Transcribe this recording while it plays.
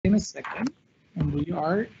In a second, and we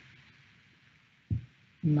are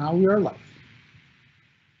live.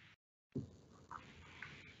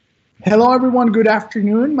 Hello, everyone. Good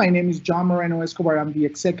afternoon. My name is John Moreno Escobar. I'm the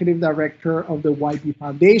Executive Director of the YB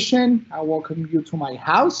Foundation. I welcome you to my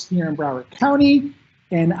house here in Broward County,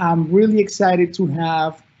 and I'm really excited to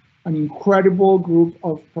have an incredible group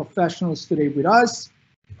of professionals today with us.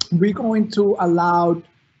 We're going to allow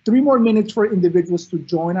 3 more minutes for individuals to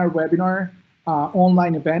join our webinar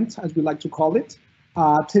online event, as we like to call it.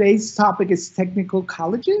 Today's topic is technical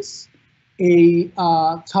colleges, a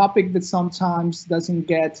topic that sometimes doesn't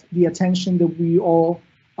get the attention that we all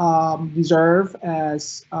deserve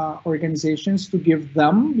as organizations to give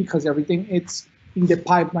them, because everything it's in the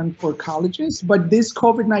pipeline for colleges. But this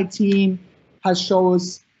COVID-19 has shown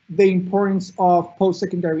us the importance of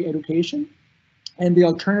post-secondary education and the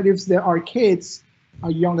alternatives that our kids,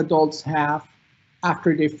 our young adults have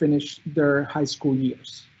after they finish their high school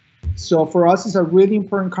years. So for us, it's a really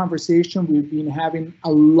important conversation. We've been having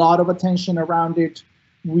a lot of attention around it.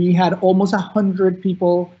 We had almost 100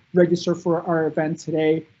 people register for our event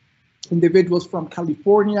today, individuals from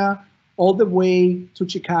California, all the way to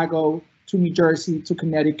Chicago, to New Jersey, to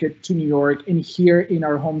Connecticut, to New York, and here in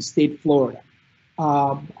our home state, Florida.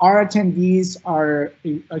 Our attendees are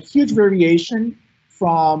a huge variation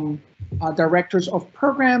from directors of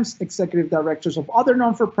programs, executive directors of other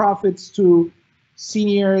non-for-profits, to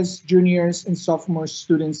seniors, juniors, and sophomore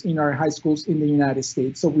students in our high schools in the United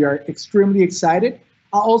States. So we are extremely excited.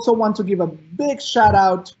 I also want to give a big shout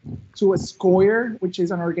out to Square, which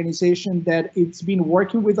is an organization that it's been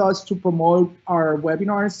working with us to promote our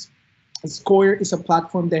webinars. Square is a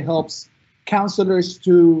platform that helps counselors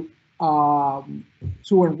to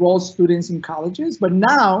enroll students in colleges, but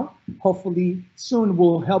now, hopefully soon,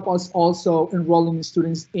 will help us also enrolling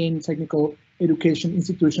students in technical education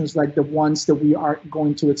institutions like the ones that we are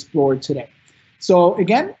going to explore today. So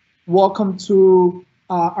again, welcome to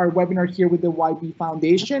our webinar here with the YB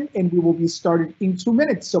Foundation, and we will be started in 2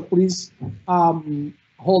 minutes. So please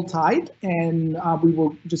hold tight, and we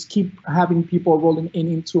will just keep having people rolling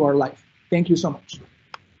into our life. Thank you so much.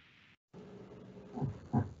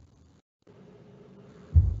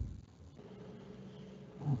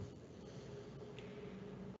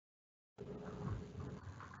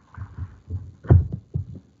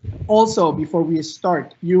 Also, before we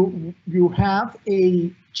start, you have a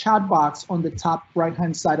chat box on the top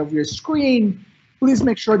right-hand side of your screen. Please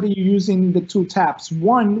make sure that you're using the 2 tabs.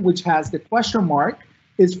 One, which has the question mark,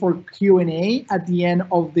 is for Q&A. At the end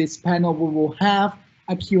of this panel, we will have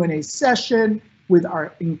a Q&A session with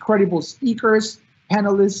our incredible speakers,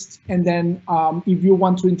 panelists, and then if you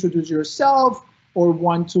want to introduce yourself or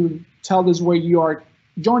want to tell us where you are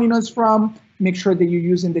joining us from, make sure that you're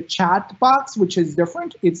using the chat box, which is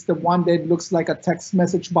different. It's the one that looks like a text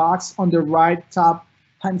message box on the right top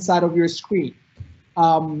hand side of your screen.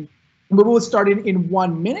 We will start in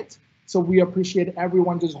 1 minute. So we appreciate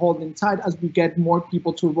everyone just holding tight as we get more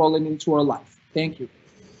people to roll into our life. Thank you.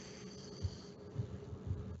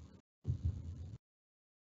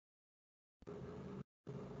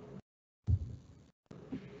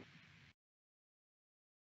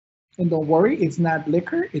 And don't worry, it's not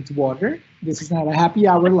liquor, it's water. This is not a happy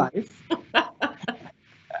hour life.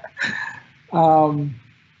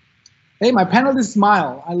 Hey, my panelists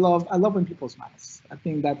smile. I love when people smile. I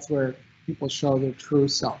think that's where people show their true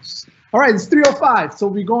selves. All right, it's 3:05, so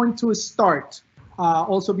we're going to start.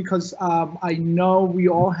 Also because I know we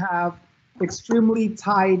all have extremely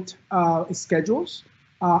tight schedules.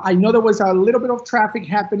 I know there was a little bit of traffic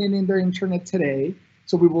happening in the internet today,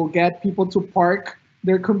 so we will get people to park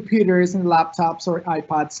their computers and laptops or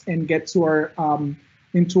iPads and get to our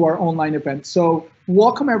into our online event. So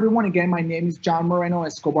welcome everyone. Again, my name is John Moreno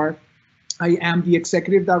Escobar. I am the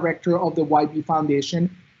Executive Director of the YB Foundation,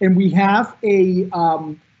 and we have a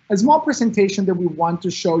small presentation that we want to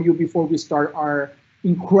show you before we start our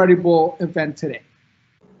incredible event today.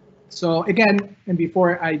 So again, and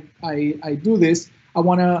before I do this, I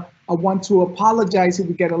want to apologize if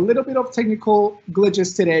we get a little bit of technical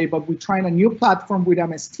glitches today, but we're trying a new platform with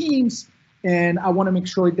MS Teams, and I want to make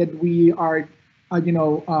sure that we are,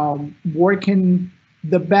 working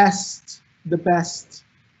the best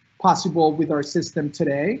possible with our system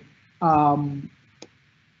today.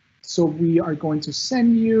 So we are going to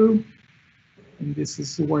send you, and this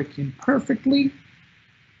is working perfectly.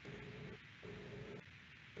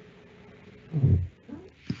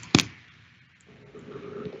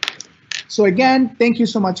 So again, thank you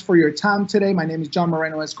so much for your time today. My name is John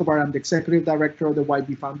Moreno Escobar. I'm the Executive Director of the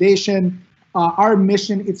YB Foundation. Our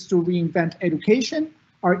mission is to reinvent education.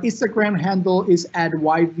 Our Instagram handle is at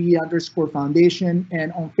YV_foundation.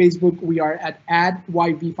 And on Facebook, we are at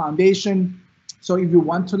YV Foundation. So if you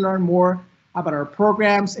want to learn more about our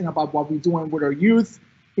programs and about what we're doing with our youth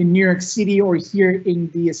in New York City or here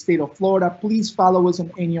in the state of Florida, please follow us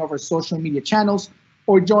on any of our social media channels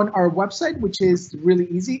or join our website, which is really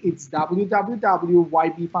easy. It's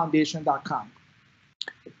www.ybfoundation.com.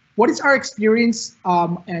 What is our experience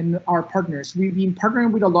and our partners? We've been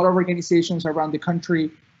partnering with a lot of organizations around the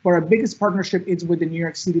country, but our biggest partnership is with the New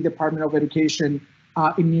York City Department of Education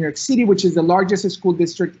in New York City, which is the largest school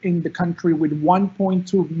district in the country with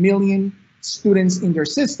 1.2 million students in their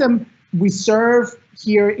system. We serve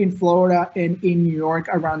here in Florida and in New York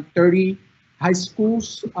around 30 high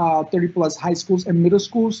schools, 30 plus high schools and middle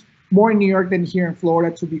schools, more in New York than here in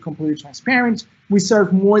Florida, to be completely transparent. We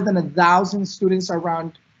serve more than 1,000 students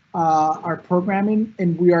around our programming,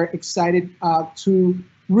 and we are excited to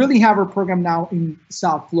really have our program now in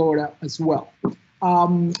South Florida as well.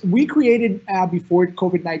 We created before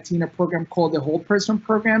COVID-19 a program called the Whole Person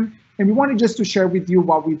Program, and we wanted just to share with you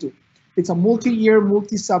what we do. It's a multi-year,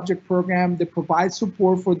 multi-subject program that provides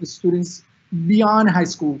support for the students beyond high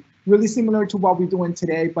school, really similar to what we're doing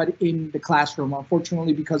today, but in the classroom.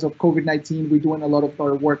 Unfortunately, because of COVID-19, we're doing a lot of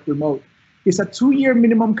our work remote. It's a 2-year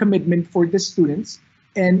minimum commitment for the students.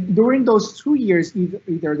 And during those 2 years,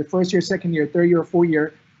 either the first year, second year, third year, or fourth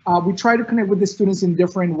year, we try to connect with the students in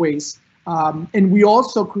different ways. And we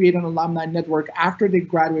also create an alumni network after they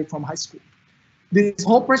graduate from high school. This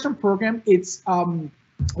Whole Person Program, it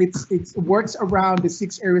works around the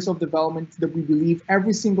 6 areas of development that we believe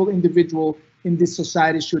every single individual in this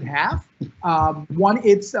society should have. One,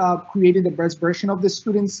 it's creating the best version of the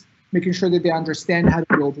students, making sure that they understand how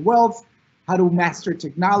to build wealth, how to master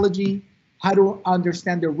technology, how to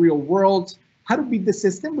understand the real world, how to beat the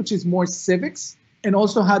system, which is more civics, and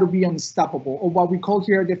also how to be unstoppable, or what we call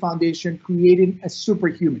here at the foundation, creating a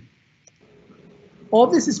superhuman. All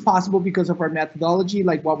this is possible because of our methodology,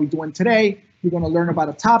 like what we're doing today. We're going to learn about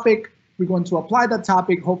a topic. We're going to apply that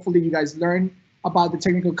topic. Hopefully you guys learn about the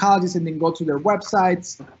technical colleges and then go to their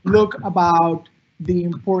websites, look about the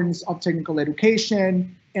importance of technical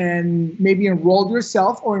education, and maybe enroll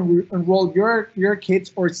yourself or enroll your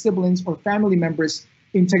kids or siblings or family members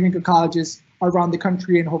in technical colleges around the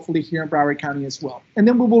country and hopefully here in Broward County as well. And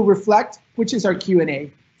then we will reflect, which is our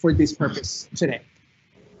Q&A for this purpose today.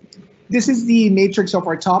 This is the matrix of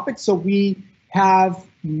our topics. So we have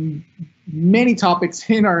many topics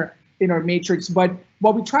in our matrix, but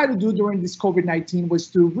what we tried to do during this COVID-19 was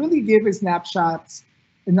to really give snapshots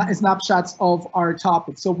of our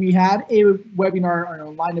topics. So we had a webinar, an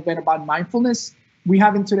online event about mindfulness. We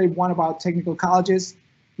have today one about technical colleges.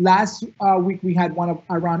 Last week we had one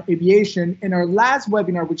around aviation, and our last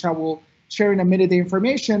webinar, which I will share in a minute, the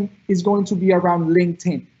information is going to be around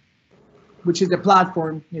LinkedIn, which is the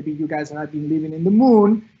platform. Maybe you guys have been living in the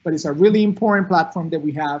moon, but it's a really important platform that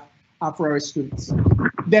we have for our students.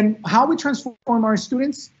 Then how we transform our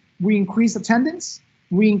students, we increase attendance,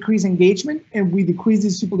 we increase engagement, and we decrease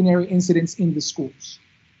disciplinary incidents in the schools.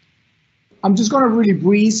 I'm just going to really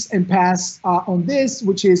breeze and pass on this,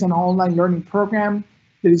 which is an online learning program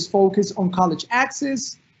that is focused on college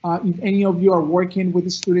access. If any of you are working with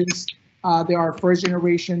the students, they are first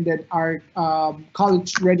generation that are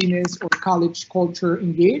college readiness or college culture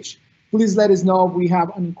engaged, please let us know. We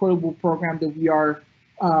have an incredible program that we are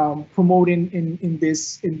promoting in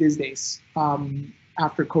these days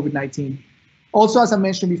after COVID-19. Also, as I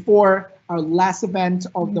mentioned before, our last event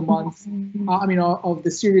of the month, of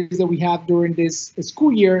the series that we have during this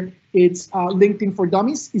school year, it's LinkedIn for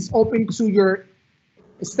Dummies. It's open to your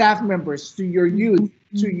staff members, to your youth,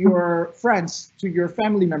 to your friends, to your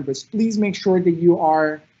family members. Please make sure that you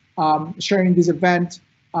are sharing this event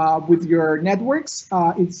with your networks.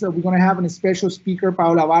 We're going to have a special speaker,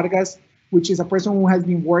 Paola Vargas, which is a person who has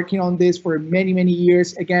been working on this for many, many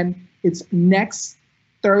years. Again, it's next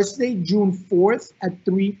Thursday, June 4th at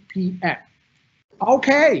 3 p.m.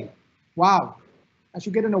 Okay, wow, I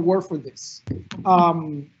should get an award for this.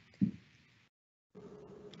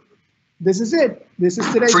 This is it. This is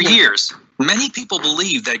today's For work. years, many people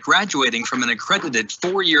believed that graduating from an accredited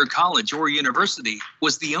 4-year college or university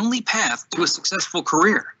was the only path to a successful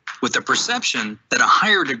career, with the perception that a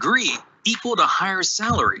higher degree equaled a higher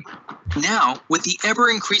salary. Now, with the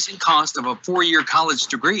ever-increasing cost of a 4-year college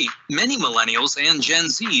degree, many millennials and Gen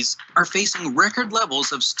Zs are facing record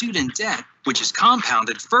levels of student debt, which is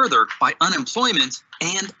compounded further by unemployment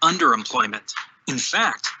and underemployment. In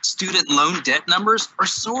fact, student loan debt numbers are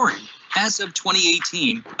soaring. As of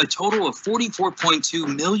 2018, a total of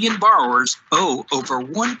 44.2 million borrowers owe over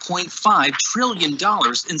 $1.5 trillion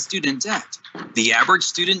in student debt. The average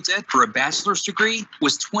student debt for a bachelor's degree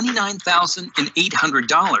was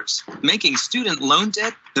 $29,800, making student loan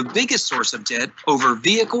debt the biggest source of debt over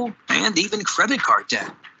vehicle and even credit card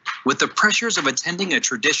debt. With the pressures of attending a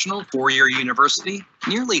traditional four-year university,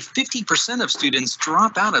 nearly 50% of students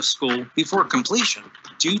drop out of school before completion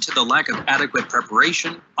due to the lack of adequate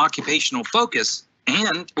preparation, occupational focus,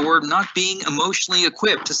 and/or not being emotionally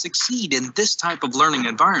equipped to succeed in this type of learning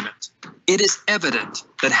environment. It is evident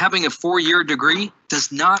that having a four-year degree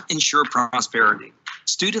does not ensure prosperity.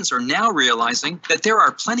 Students are now realizing that there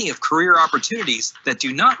are plenty of career opportunities that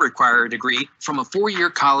do not require a degree from a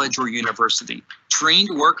four-year college or university. Trained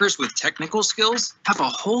workers with technical skills have a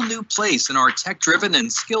whole new place in our tech-driven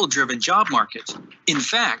and skill-driven job market. In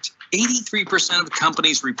fact, 83% of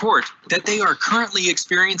companies report that they are currently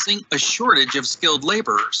experiencing a shortage of skilled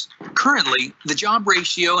laborers. Currently, the job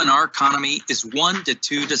ratio in our economy is 1 to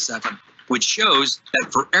 2 to 7. Which shows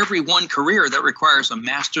that for every one career that requires a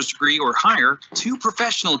master's degree or higher, 2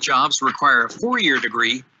 professional jobs require a four-year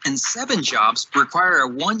degree, and 7 jobs require a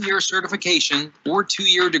one-year certification or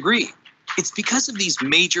 2-year degree. It's because of these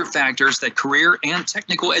major factors that career and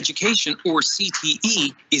technical education, or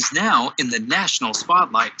CTE, is now in the national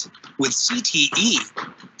spotlight. With CTE,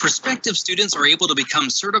 prospective students are able to become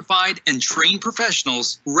certified and trained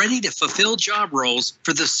professionals ready to fulfill job roles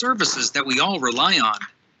for the services that we all rely on.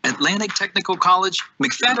 Atlantic Technical College,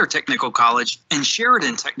 McFatter Technical College, and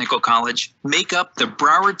Sheridan Technical College make up the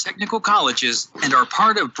Broward Technical Colleges and are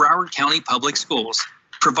part of Broward County Public Schools,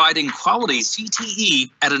 providing quality CTE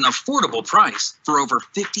at an affordable price for over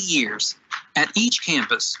 50 years. At each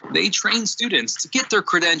campus, they train students to get their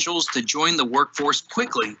credentials to join the workforce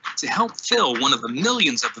quickly to help fill one of the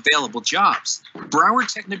millions of available jobs.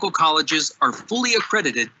 Broward Technical Colleges are fully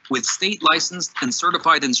accredited with state licensed and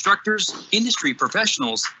certified instructors, industry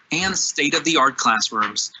professionals, and state-of-the-art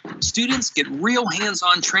classrooms. Students get real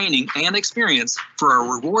hands-on training and experience for a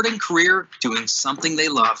rewarding career doing something they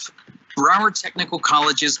love. Broward Technical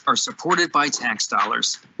Colleges are supported by tax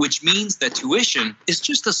dollars, which means that tuition is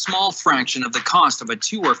just a small fraction of the cost of a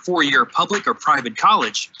 2- or 4-year public or private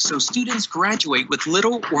college, so students graduate with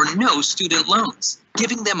little or no student loans,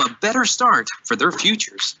 giving them a better start for their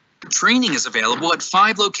futures. Training is available at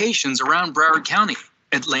 5 locations around Broward County: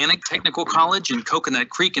 Atlantic Technical College in Coconut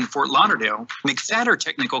Creek in Fort Lauderdale, McFatter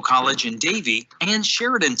Technical College in Davie, and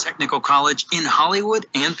Sheridan Technical College in Hollywood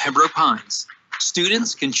and Pembroke Pines.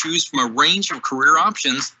 Students can choose from a range of career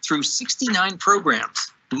options through 69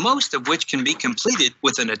 programs, most of which can be completed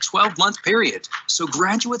within a 12-month period, so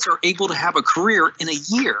graduates are able to have a career in a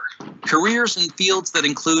year. Careers in fields that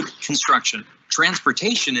include construction,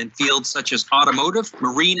 transportation in fields such as automotive,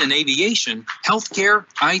 marine and aviation, healthcare,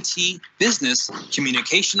 IT, business,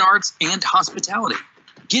 communication arts, and hospitality.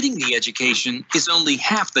 Getting the education is only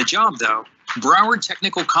half the job, though. Broward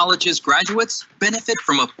Technical College's graduates benefit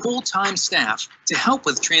from a full-time staff to help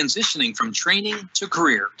with transitioning from training to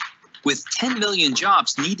career. With 10 million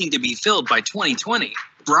jobs needing to be filled by 2020,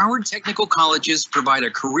 Broward Technical Colleges provide a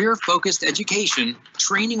career-focused education,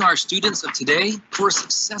 training our students of today for a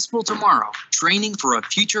successful tomorrow. Training for a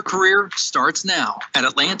future career starts now at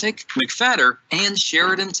Atlantic, McFatter, and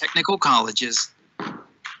Sheridan Technical Colleges.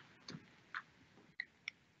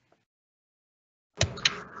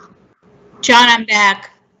 John, I'm back.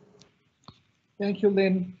 Thank you,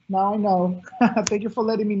 Lynn. Now I know. Thank you for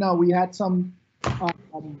letting me know. We had some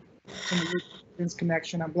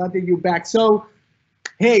connection. I'm glad that you're back. So,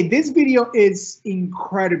 hey, this video is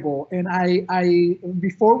incredible. And I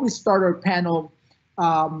before we start our panel,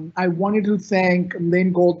 I wanted to thank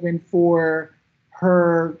Lynn Goldman for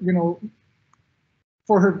her,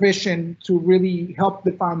 for her vision to really help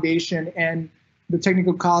the foundation and the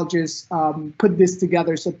technical colleges put this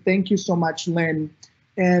together. So thank you so much, Lynn.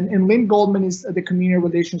 And Lynn Goldman is the Community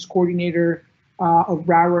Relations Coordinator of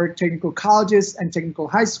Broward Technical Colleges and Technical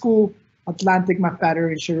High School, Atlantic,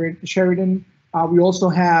 McFatter, and Sheridan. We also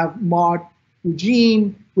have Maude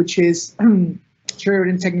Eugene, which is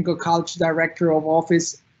Sheridan Technical College Director of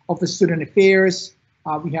Office of the Student Affairs.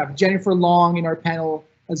 We have Jennifer Long in our panel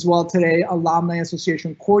as well today, Alumni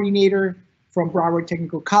Association Coordinator from Broward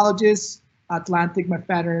Technical Colleges, Atlantic,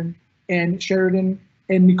 McFatter, and Sheridan,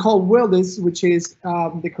 and Nicole Willis, which is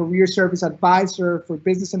the Career Service Advisor for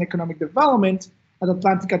Business and Economic Development at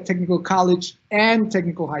Atlantic Technical College and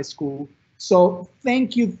Technical High School. So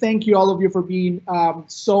thank you all of you for being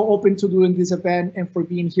so open to doing this event and for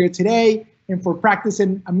being here today and for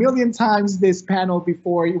practicing a million times this panel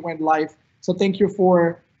before it went live. So thank you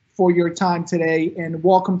for for your time today, and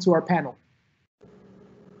welcome to our panel.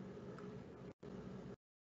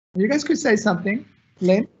 You guys could say something.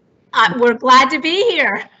 Lynn? We're glad to be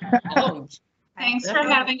here. Oh, Thanks for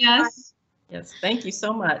having us. yes, thank you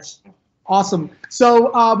so much. Awesome.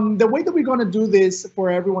 So the way that we're going to do this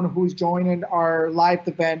for everyone who's joining our live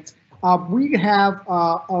event, we have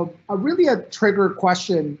really a trigger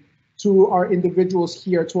question to our individuals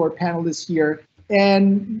here, to our panelists here.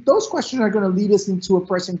 And those questions are going to lead us into a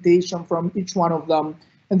presentation from each one of them.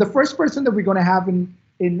 And the first person that we're going to have in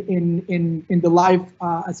the live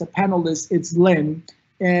as a panelist, it's Lynn.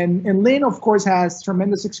 And Lynn, of course, has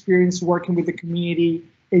tremendous experience working with the community.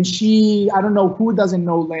 And I don't know who doesn't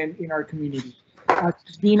know Lynn in our community.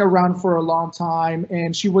 She's been around for a long time,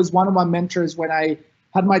 and she was one of my mentors when I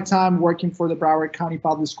had my time working for the Broward County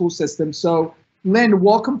Public School System. So Lynn,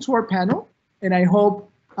 welcome to our panel. And I hope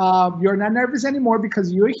you're not nervous anymore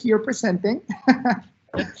because you're here presenting.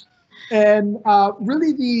 And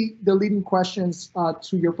really the leading questions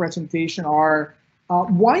to your presentation are,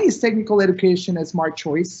 why is technical education a smart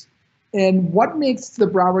choice? And what makes the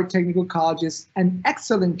Broward Technical Colleges an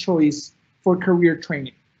excellent choice for career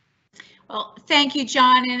training? Well, thank you,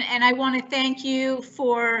 John, and I want to thank you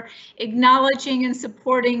for acknowledging and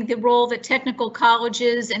supporting the role that technical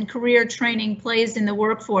colleges and career training plays in the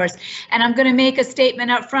workforce. And I'm going to make a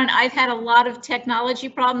statement up front. I've had a lot of technology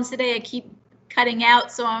problems today. I keep cutting out,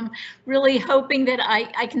 so I'm really hoping that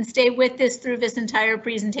I can stay with this through this entire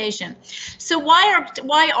presentation. So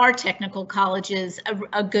why are technical colleges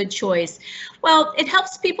a good choice? Well, it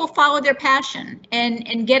helps people follow their passion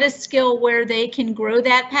and get a skill where they can grow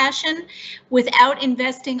that passion without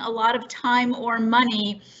investing a lot of time or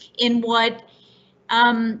money in what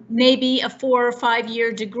maybe a 4 or 5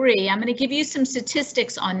 year degree. I'm going to give you some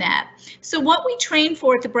statistics on that. So what we train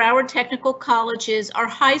for at the Broward Technical Colleges are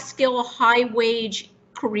high skill, high wage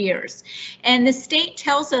careers. And the state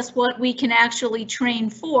tells us what we can actually train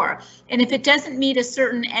for. And if it doesn't meet a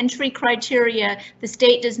certain entry criteria, the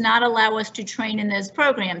state does not allow us to train in those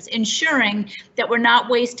programs, ensuring that we're not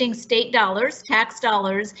wasting state dollars, tax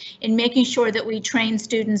dollars, in making sure that we train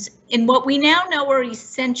students in what we now know are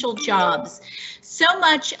essential jobs. So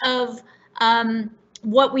much of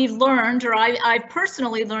what we've learned, or I've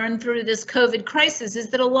personally learned through this COVID crisis, is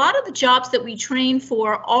that a lot of the jobs that we train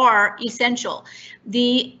for are essential.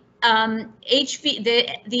 The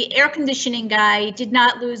the air conditioning guy did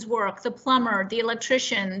not lose work, the plumber, the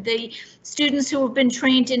electrician, the students who have been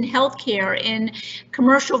trained in healthcare, in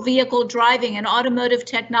commercial vehicle driving and automotive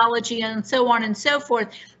technology and so on and so forth,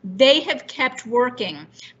 they have kept working.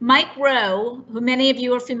 Mike Rowe, who many of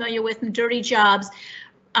you are familiar with in Dirty Jobs,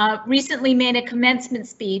 recently made a commencement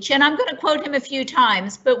speech, and I'm going to quote him a few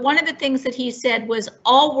times, but one of the things that he said was,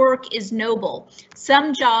 all work is noble.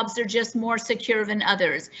 Some jobs are just more secure than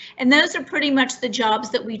others. And those are pretty much the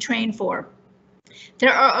jobs that we train for.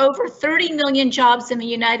 There are over 30 million jobs in the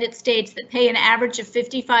United States that pay an average of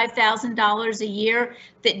 $55,000 a year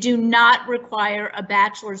that do not require a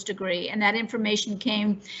bachelor's degree. And that information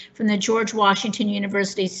came from the George Washington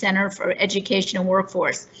University Center for Education and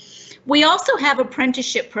Workforce. We also have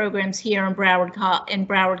apprenticeship programs here in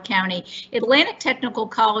Broward County. Atlantic Technical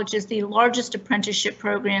College is the largest apprenticeship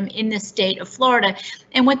program in the state of Florida.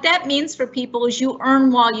 And what that means for people is you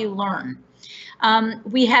earn while you learn.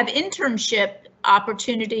 We have internship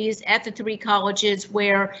opportunities at the 3 colleges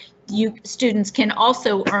where students can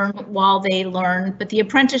also earn while they learn, but the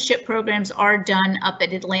apprenticeship programs are done up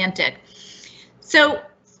at Atlantic. So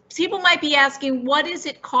people might be asking, what does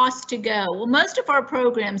it cost to go? Well, most of our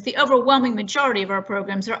programs, the overwhelming majority of our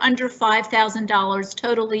programs, are under $5,000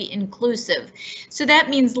 totally inclusive. So that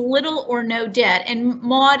means little or no debt. And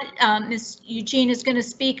Maude, Ms. Eugene is going to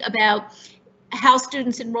speak about how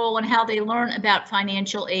students enroll and how they learn about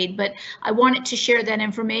financial aid, but I wanted to share that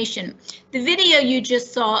information. The video you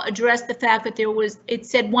just saw addressed the fact that it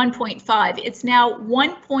said 1.5. It's now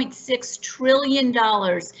 $1.6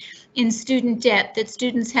 trillion in student debt that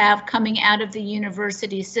students have coming out of the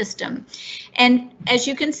university system. And as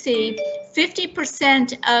you can see,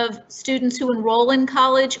 50% of students who enroll in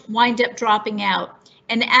college wind up dropping out.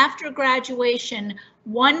 And after graduation,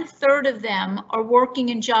 1/3 of them are working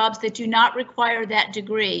in jobs that do not require that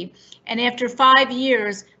degree. And after 5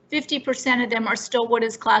 years, 50% of them are still what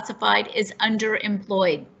is classified as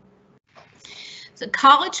underemployed. So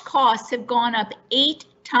college costs have gone up 8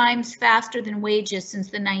 times faster than wages since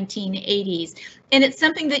the 1980s. And it's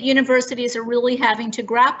something that universities are really having to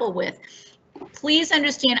grapple with. Please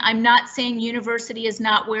understand, I'm not saying university is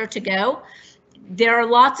not where to go. There are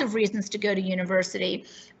lots of reasons to go to university.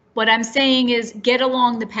 What I'm saying is get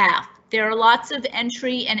along the path. There are lots of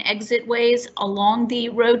entry and exit ways along the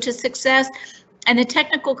road to success, and the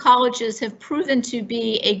technical colleges have proven to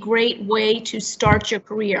be a great way to start your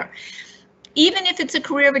career. Even if it's a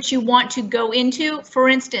career that you want to go into, for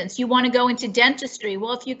instance, you want to go into dentistry.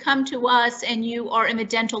 Well, if you come to us and you are in the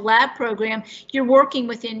dental lab program, you're working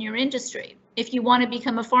within your industry. If you want to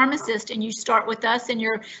become a pharmacist and you start with us and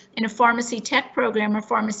you're in a pharmacy tech program or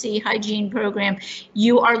pharmacy hygiene program,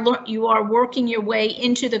 you are working your way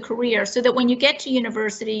into the career so that when you get to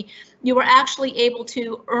university, you are actually able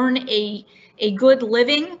to earn a good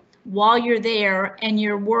living while you're there, and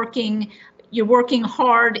you're working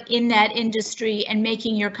hard in that industry and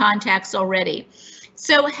making your contacts already.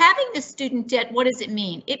 So having the student debt, what does it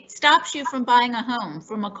mean? It stops you from buying a home,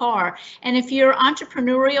 from a car. And if you're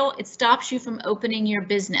entrepreneurial, it stops you from opening your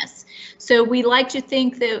business. So we like to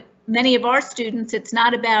think that many of our students, it's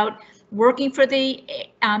not about working for the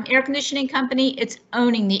air conditioning company, it's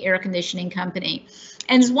owning the air conditioning company.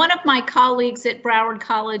 And as one of my colleagues at Broward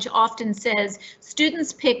College often says,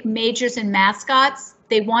 students pick majors and mascots.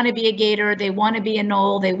 They want to be a Gator, they want to be a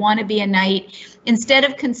Knoll, they want to be a Knight, instead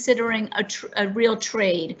of considering a real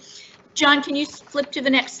trade. John, can you flip to the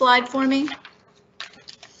next slide for me?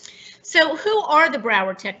 So who are the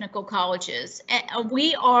Broward Technical Colleges?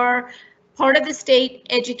 We are part of the state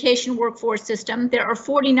education workforce system. There are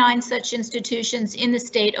 49 such institutions in the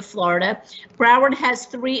state of Florida. Broward has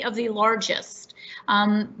 3 of the largest.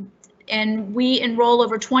 And we enroll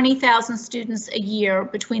over 20,000 students a year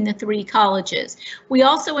between the 3 colleges. We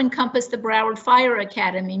also encompass the Broward Fire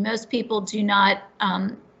Academy. Most people do not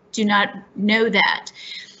know that.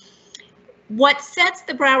 What sets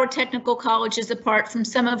the Broward Technical Colleges apart from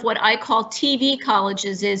some of what I call TV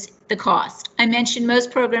colleges is the cost. I mentioned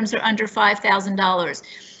most programs are under $5,000.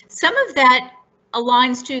 Some of that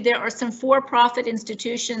aligns to, there are some for-profit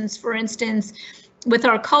institutions, for instance, with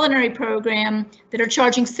our culinary program that are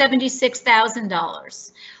charging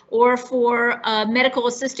 $76,000, or for a medical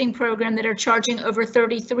assisting program that are charging over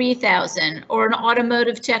 $33,000, or an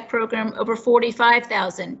automotive tech program over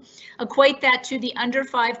 $45,000. Equate that to the under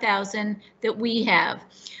 $5,000 that we have.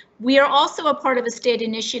 We are also a part of a state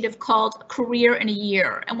initiative called Career in a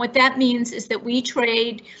Year. And what that means is that we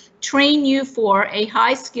train you for a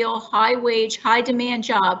high skill, high wage, high demand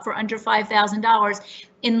job for under $5,000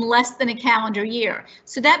 in less than a calendar year.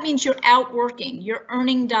 So that means you're out working, you're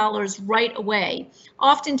earning dollars right away.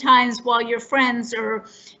 Oftentimes, while your friends or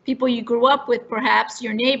people you grew up with, perhaps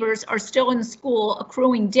your neighbors, are still in school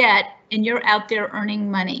accruing debt, and you're out there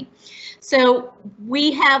earning money. So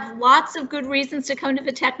we have lots of good reasons to come to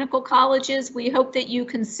the technical colleges. We hope that you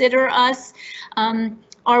consider us.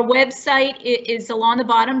 Our website is along the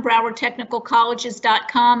bottom,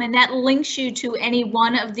 browardtechnicalcolleges.com, and that links you to any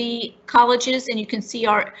one of the colleges, and you can see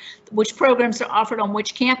which programs are offered on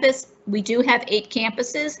which campus. We do have 8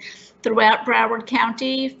 campuses throughout Broward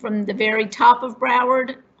County, from the very top of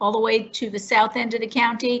Broward all the way to the south end of the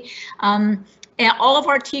county. And all of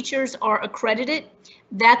our teachers are accredited.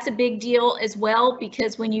 That's a big deal as well,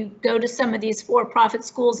 because when you go to some of these for-profit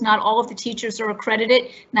schools, not all of the teachers are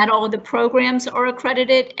accredited, not all of the programs are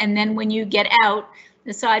accredited, and then when you get out,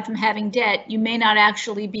 aside from having debt, you may not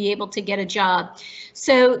actually be able to get a job.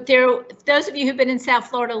 So those of you who've been in South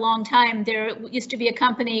Florida a long time, there used to be a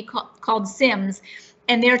company called Sims,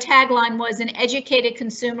 and their tagline was, "An educated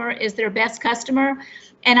consumer is their best customer."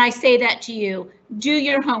 And I say that to you, do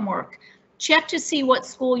your homework. Check to see what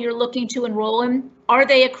school you're looking to enroll in. Are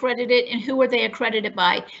they accredited, and who are they accredited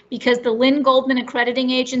by? Because the Lynn Goldman accrediting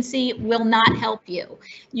agency will not help you.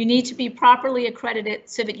 You need to be properly accredited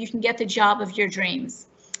so that you can get the job of your dreams.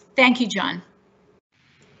 Thank you, John.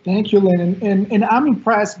 Thank you, Lynn. And I'm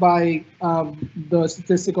impressed by the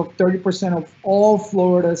statistic of 30% of all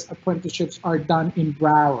Florida's apprenticeships are done in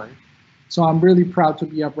Broward. So I'm really proud to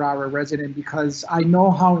be a Broward resident, because I know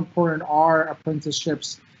how important are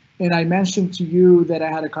apprenticeships. And I mentioned to you that I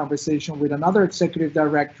had a conversation with another executive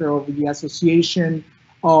director of the Association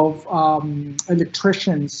of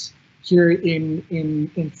Electricians here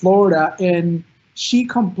in Florida, and she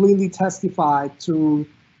completely testified to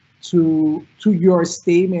your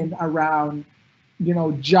statement around, you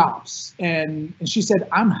know, jobs. And she said,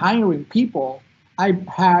 I'm hiring people. I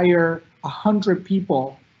hire 100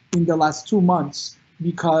 people in the last 2 months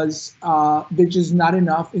because there's just not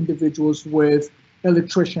enough individuals with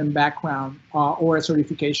electrician background or a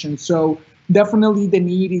certification. So definitely the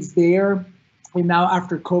need is there. And now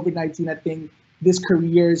after COVID-19, I think these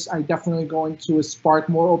careers are definitely going to spark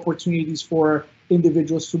more opportunities for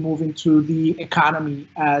individuals to move into the economy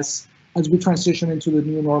as as we transition into the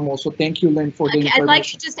new normal. So thank you, Lynn, for the information. I'd like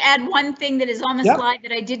to just add one thing that is on the Yep. slide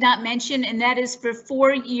that I did not mention, and that is for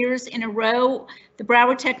 4 years in a row, the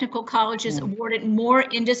Broward Technical College has awarded more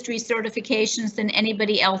industry certifications than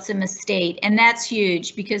anybody else in the state. And that's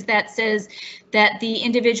huge, because that says that the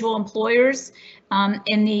individual employers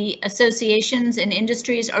and the associations and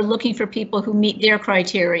industries are looking for people who meet their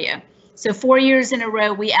criteria. So 4 years in a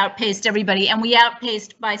row, we outpaced everybody, and we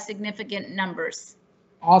outpaced by significant numbers.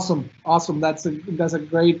 Awesome, awesome. That's a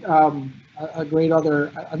great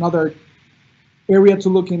another area to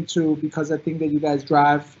look into, because I think that you guys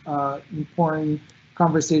drive important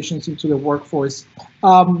conversations into the workforce.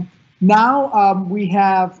 Now we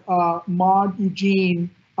have Maude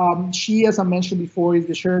Eugene. She, as I mentioned before, is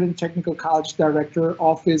the Sheridan Technical College Director,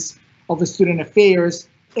 Office of Student Affairs.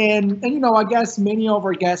 And you know, I guess many of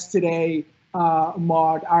our guests today,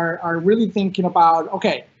 Maude, are really thinking about,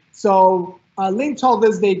 okay, so Lynn told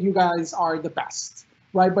us that you guys are the best,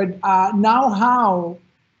 right? But now how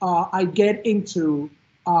I get into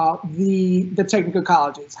the technical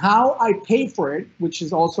colleges, how I pay for it, which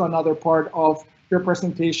is also another part of your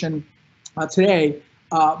presentation today.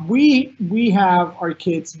 We have our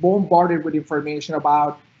kids bombarded with information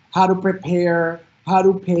about how to prepare, how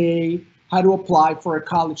to pay, how to apply for a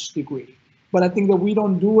college degree. But I think that we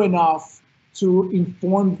don't do enough to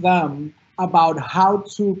inform them about how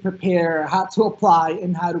to prepare, how to apply,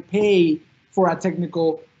 and how to pay for a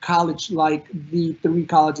technical college like the 3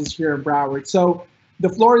 colleges here in Broward. So the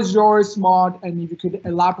floor is yours, Maude, and if you could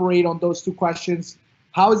elaborate on those 2 questions.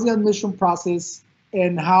 How is the admission process,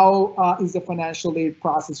 and how is the financial aid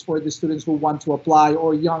process for the students who want to apply,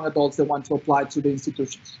 or young adults that want to apply to the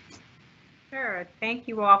institutions? Sure. Thank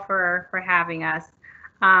you all for having us.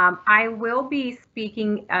 I will be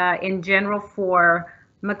speaking in general for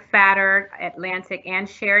McFatter, Atlantic, and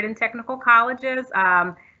Sheridan Technical Colleges.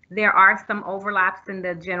 There are some overlaps in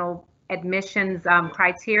the general admissions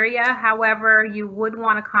criteria. However, you would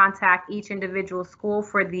want to contact each individual school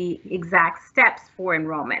for the exact steps for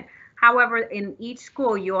enrollment. However, in each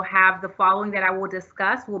school, you'll have the following that I will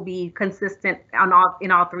discuss will be consistent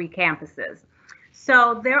in all 3 campuses.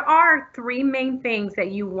 So there are 3 main things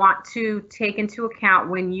that you want to take into account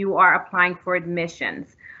when you are applying for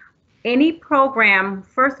admissions. Any program,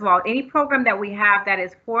 first of all, any program that we have that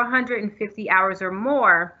is 450 hours or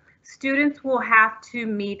more, students will have to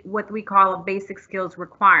meet what we call a basic skills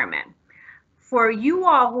requirement. For you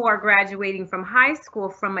all who are graduating from high school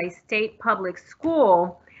from a state public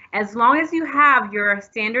school, as long as you have your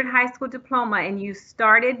standard high school diploma and you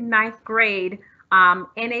started 9th grade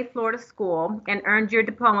in a Florida school and earned your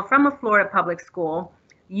diploma from a Florida public school,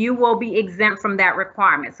 you will be exempt from that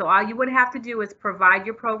requirement. So all you would have to do is provide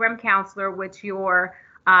your program counselor with your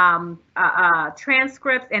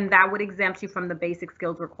transcripts, and that would exempt you from the basic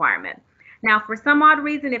skills requirement. Now, for some odd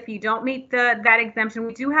reason, if you don't meet that exemption,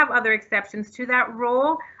 we do have other exceptions to that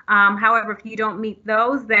rule. However, if you don't meet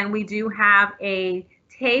those, then we do have a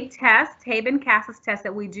TABE test, TABE and CASAS test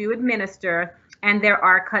that we do administer, and there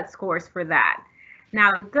are cut scores for that.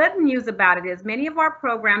 Now, the good news about it is many of our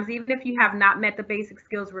programs, even if you have not met the basic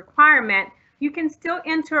skills requirement, you can still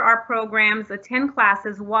enter our programs, attend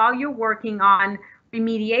classes while you're working on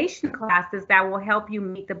remediation classes that will help you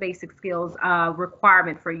meet the basic skills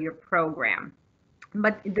requirement for your program.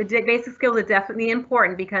 But the basic skills are definitely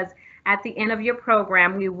important, because at the end of your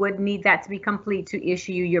program, we would need that to be complete to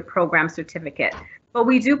issue you your program certificate. But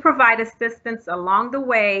we do provide assistance along the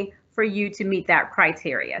way for you to meet that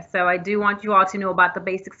criteria. So I do want you all to know about the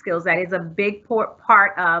basic skills. That is a big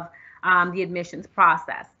part of the admissions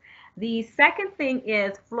process. The second thing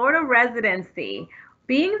is Florida residency.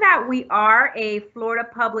 Being that we are a Florida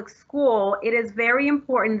public school, it is very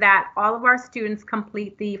important that all of our students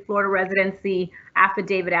complete the Florida residency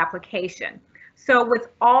affidavit application. So with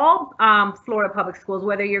all Florida public schools,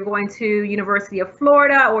 whether you're going to University of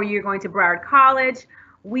Florida or you're going to Broward College,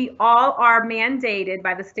 we all are mandated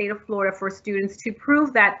by the state of Florida for students to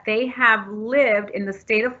prove that they have lived in the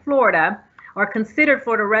state of Florida or considered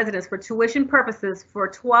Florida residents for tuition purposes for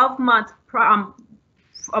 12 months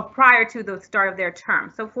prior to the start of their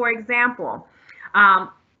term. So for example,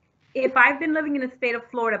 if I've been living in the state of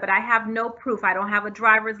Florida, but I have no proof, I don't have a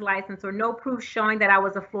driver's license or no proof showing that I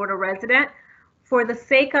was a Florida resident, for the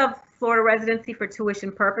sake of Florida residency for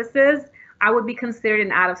tuition purposes, I would be considered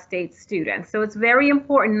an out-of-state student. So it's very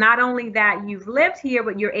important not only that you've lived here,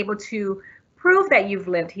 but you're able to prove that you've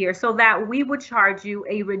lived here, so that we would charge you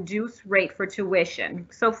a reduced rate for tuition.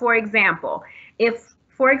 So for example, if,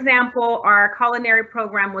 for example, our culinary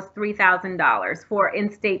program was $3,000 for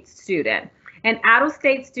in-state student, An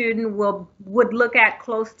out-of-state student would look at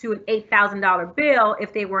close to an $8,000 bill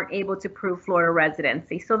if they weren't able to prove Florida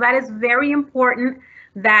residency. So that is very important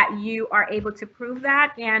that you are able to prove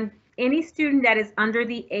that. And any student that is under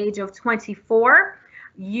the age of 24,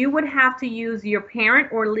 you would have to use your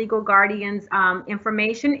parent or legal guardian's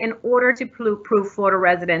information in order to prove Florida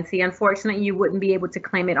residency. Unfortunately, you wouldn't be able to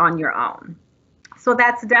claim it on your own. So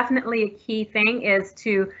that's definitely a key thing, is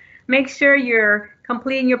to make sure you're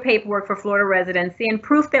completing your paperwork for Florida residency and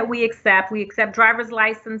proof that we accept. We accept driver's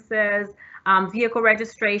licenses, vehicle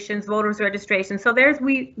registrations, voters registrations. So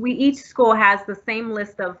each school has the same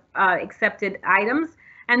list of accepted items.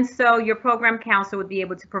 And so your program counselor would be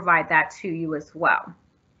able to provide that to you as well.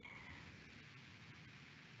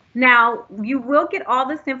 Now, you will get all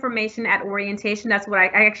this information at orientation. That's what I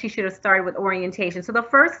actually should have started with orientation. So the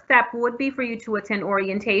first step would be for you to attend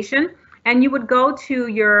orientation, and you would go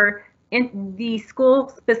to the school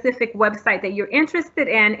specific website that you're interested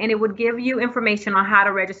in, and it would give you information on how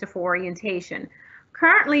to register for orientation.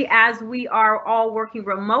 Currently, as we are all working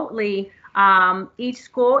remotely, each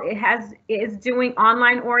school is doing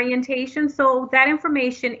online orientation. So that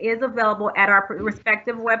information is available at our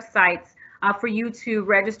respective websites for you to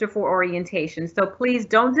register for orientation. So please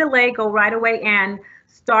don't delay, go right away and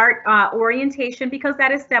start orientation, because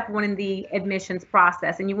that is step one in the admissions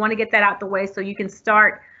process. And you want to get that out the way so you can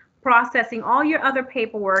start processing all your other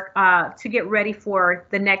paperwork to get ready for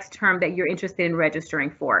the next term that you're interested in registering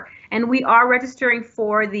for. And we are registering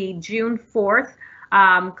for the June 4th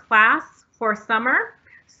class for summer.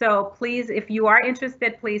 So please, if you are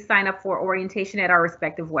interested, please sign up for orientation at our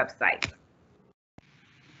respective websites.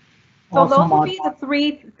 So Awesome, those would be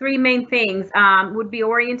the three main things. Would be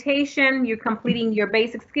orientation, you're completing your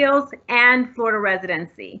basic skills, and Florida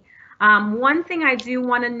residency. One thing I do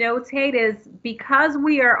want to notate is, because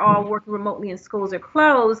we are all working remotely and schools are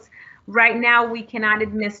closed, right now we cannot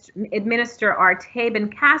administer our TABE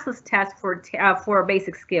and CASAS test for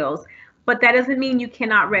basic skills. But that doesn't mean you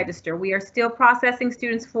cannot register. We are still processing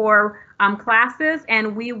students for classes,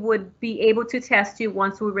 and we would be able to test you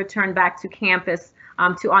once we return back to campus,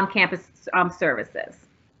 to on-campus services.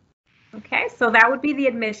 Okay, so that would be the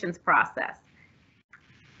admissions process.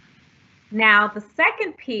 Now, the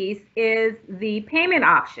second piece is the payment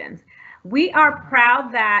options. We are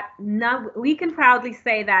proud that we can proudly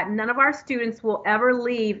say that none of our students will ever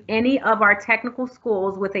leave any of our technical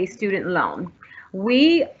schools with a student loan.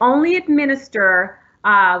 We only administer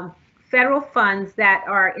federal funds that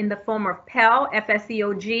are in the form of Pell,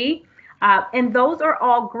 FSEOG, and those are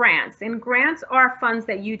all grants. And grants are funds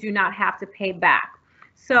that you do not have to pay back.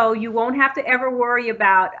 So you won't have to ever worry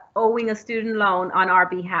about owing a student loan on our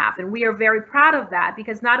behalf. And we are very proud of that,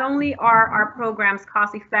 because not only are our programs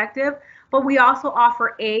cost effective, but we also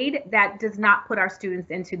offer aid that does not put our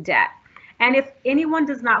students into debt. And if anyone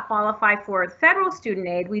does not qualify for federal student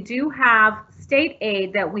aid, we do have state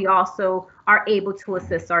aid that we also are able to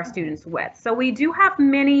assist our students with. So we do have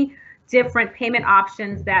many different payment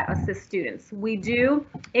options that assist students. We do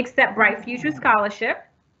accept Bright Future Scholarship,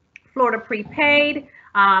 Florida Prepaid,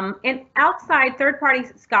 and outside third-party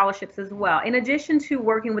scholarships as well, in addition to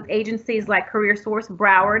working with agencies like Career Source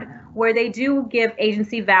Broward, where they do give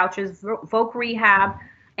agency vouchers, Voc Rehab,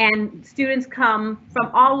 and students come from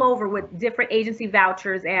all over with different agency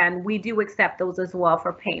vouchers, and we do accept those as well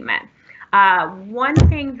for payment. One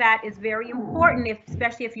thing that is very important,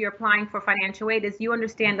 especially if you're applying for financial aid, is you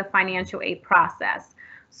understand the financial aid process.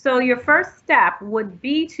 So your first step would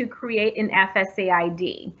be to create an FSA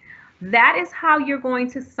ID. That is how you're going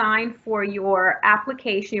to sign for your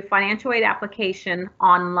application, your financial aid application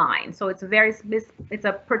online. So it's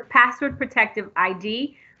a password protective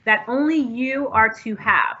ID that only you are to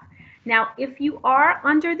have. Now, if you are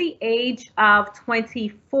under the age of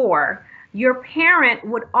 24, your parent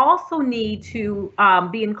would also need to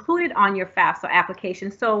be included on your FAFSA application.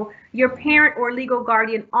 So your parent or legal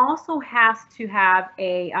guardian also has to have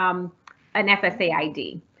an FSA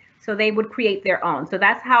ID. So they would create their own. So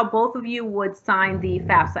that's how both of you would sign the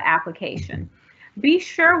FAFSA application. Be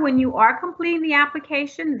sure when you are completing the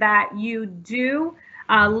application that you do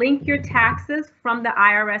link your taxes from the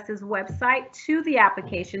IRS's website to the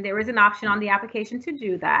application. There is an option on the application to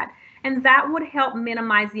do that. And that would help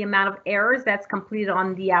minimize the amount of errors that's completed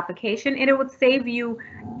on the application, and it would save you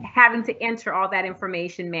having to enter all that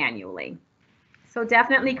information manually. So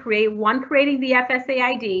definitely creating the FSA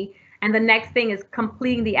ID, and the next thing is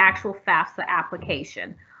completing the actual FAFSA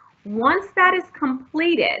application. Once that is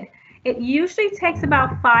completed, It usually takes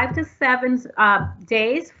about 5 to 7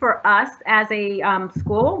 days for us as a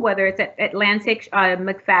school, whether it's at Atlantic,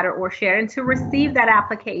 McFatter, or Sheridan, to receive that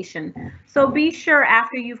application. So be sure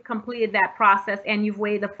after you've completed that process and you've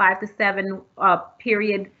waited the 5 to 7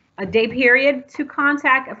 day period to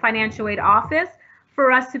contact a financial aid office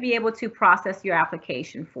for us to be able to process your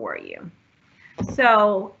application for you.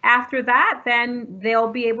 So after that, then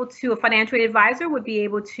they'll be able to, a financial aid advisor would be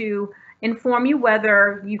able to inform you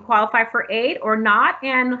whether you qualify for aid or not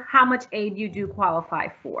and how much aid you do qualify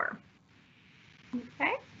for.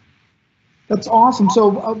 Okay. That's awesome.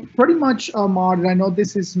 So pretty much, Maude, and I know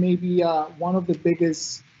this is maybe one of the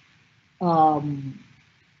biggest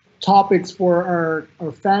topics for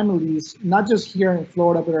our families, not just here in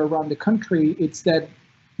Florida, but around the country. It's that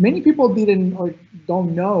many people didn't or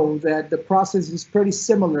don't know that the process is pretty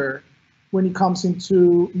similar when it comes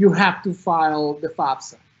into, you have to file the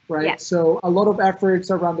FAFSA. Right. Yes. So a lot of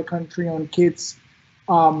efforts around the country on kids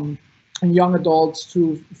and young adults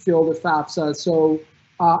to fill the FAFSA. So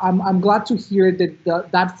I'm glad to hear that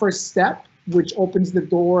that first step, which opens the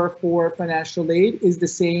door for financial aid, is the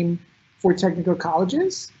same for technical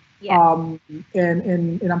colleges. Yes.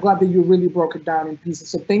 And I'm glad that you really broke it down in pieces.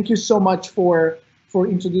 So thank you so much for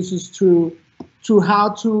introducing us to how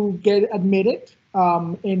to get admitted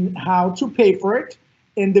and how to pay for it.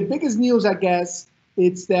 And the biggest news, I guess,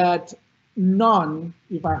 it's that none,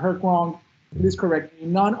 if I heard wrong, please correct me,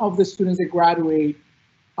 none of the students that graduate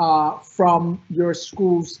from your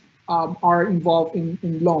schools are involved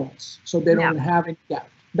in loans. So they don't have any debt.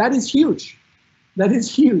 That is huge. That is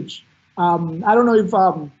huge. I don't know if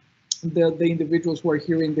the individuals who are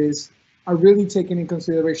hearing this are really taking in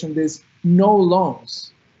consideration this no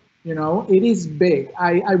loans. You know, it is big.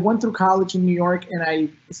 I went through college in New York and I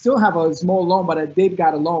still have a small loan, but I did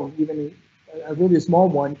got a loan, even a really small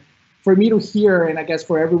one. For me to hear, and I guess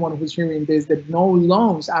for everyone who's hearing this, that no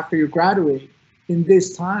loans after you graduate in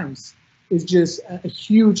these times is just a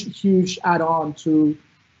huge add-on to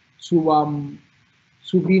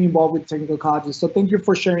being involved with technical colleges. So thank you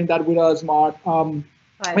for sharing that with us, Maude.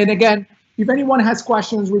 And again, if anyone has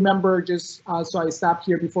questions, remember, just so I stop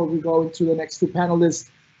here before we go into the next two panelists,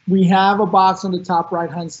 we have a box on the top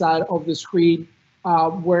right-hand side of the screen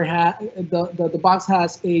where the box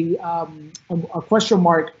has a question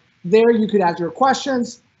mark. There you could ask your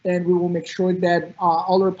questions, and we will make sure that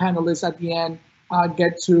all our panelists at the end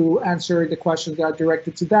get to answer the questions that are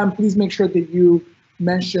directed to them. Please make sure that you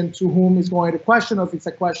mention to whom is going the question, or if it's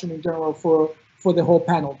a question in general for the whole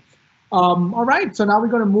panel. All right, so now we're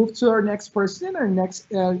going to move to our next person, our next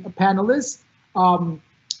panelist,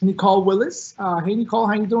 Nicole Willis. Hey, Nicole,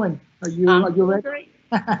 how you doing? Are you ready? Great.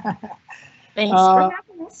 Thanks for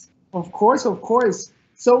having us. Of course, of course.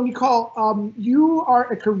 So Nicole, you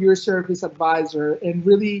are a career service advisor, and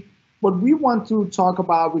really what we want to talk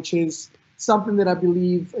about, which is something that I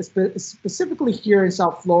believe, specifically here in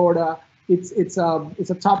South Florida, it's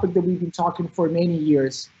a topic that we've been talking for many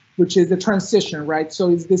years, which is the transition, right? So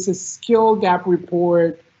is this a skill gap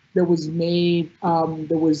report that was made,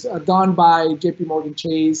 that was done by JP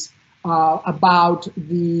Chase about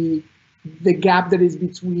the gap that is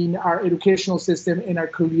between our educational system and our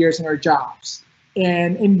careers and our jobs.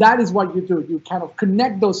 And that is what you do. You kind of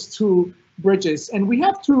connect those two bridges. And we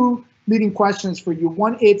have two leading questions for you.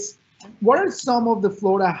 One, it's what are some of the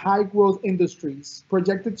Florida high growth industries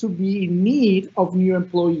projected to be in need of new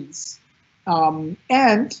employees?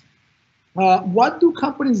 And what do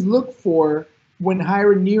companies look for when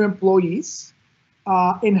hiring new employees,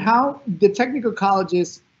 and how the technical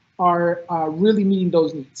colleges are really meeting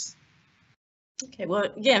those needs? Okay, well,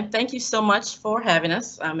 again, thank you so much for having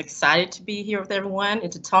us. I'm excited to be here with everyone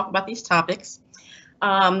and to talk about these topics.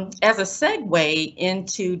 As a segue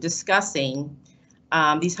into discussing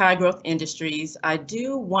these high growth industries, I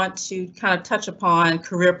do want to kind of touch upon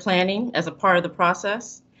career planning as a part of the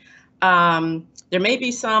process. There may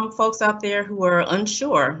be some folks out there who are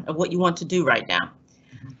unsure of what you want to do right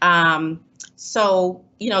now. So,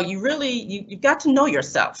 you know, you've got to know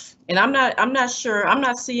yourself. And I'm not sure, I'm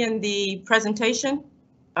not seeing the presentation.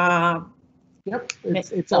 Yep,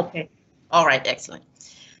 it's okay. All right, excellent.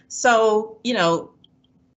 So, you know,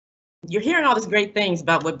 you're hearing all these great things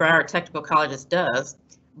about what Broward Technical Colleges does,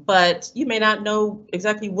 but you may not know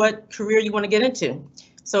exactly what career you want to get into.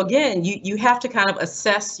 So again, you have to kind of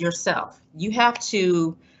assess yourself. You have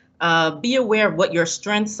to be aware of what your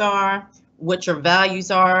strengths are, what your values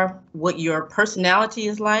are, what your personality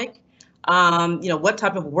is like, you know, what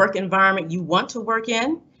type of work environment you want to work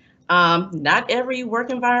in. Not every work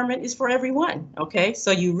environment is for everyone, okay? So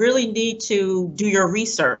you really need to do your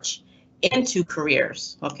research into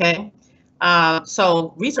careers, okay?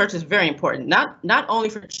 So research is very important, not only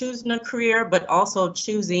for choosing a career, but also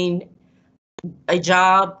choosing a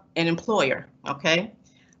job and employer, okay?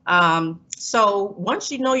 So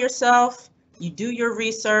once you know yourself, you do your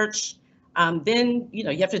research, then you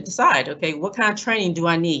have to decide, okay, what kind of training do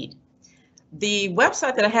I need? The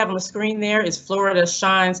website that I have on the screen there is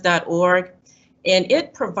floridashines.org, and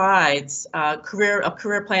it provides a career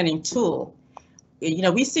planning tool.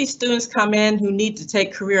 We see students come in who need to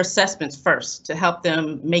take career assessments first to help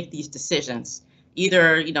them make these decisions,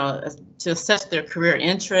 either to assess their career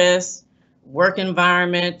interests, work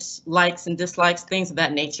environment, likes and dislikes, things of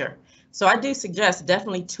that nature. So I do suggest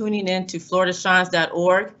definitely tuning into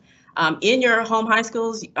floridashines.org. In your home high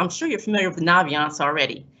schools, I'm sure you're familiar with Naviance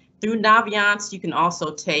already. Through Naviance, you can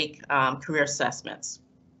also take career assessments.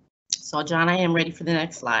 So John, I am ready for the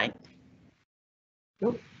next slide.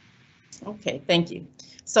 Yep. Okay, thank you.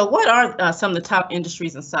 So what are some of the top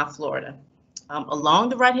industries in South Florida? Along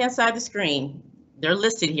the right-hand side of the screen, they're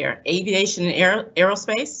listed here: aviation and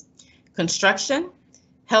aerospace, construction,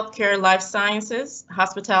 healthcare, life sciences,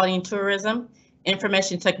 hospitality and tourism,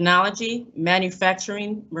 information technology,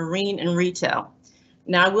 manufacturing, marine, and retail.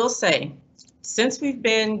 Now, I will say, since we've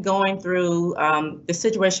been going through the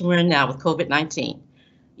situation we're in now with COVID-19,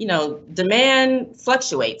 demand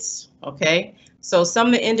fluctuates, okay? So some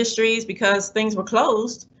of the industries, because things were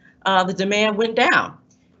closed, the demand went down.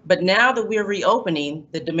 But now that we're reopening,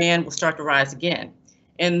 the demand will start to rise again.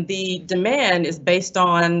 And the demand is based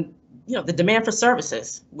on, the demand for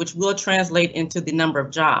services, which will translate into the number of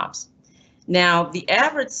jobs. Now, the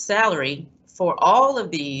average salary for all of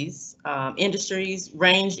these industries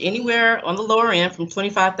range anywhere on the lower end from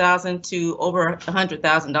 $25,000 to over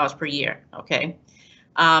 $100,000 per year, okay?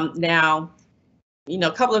 Now,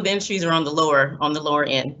 a couple of industries are on the lower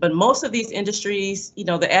end, but most of these industries,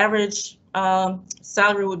 the average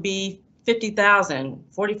salary would be $50,000,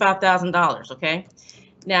 $45,000, okay?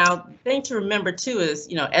 Now, the thing to remember too is,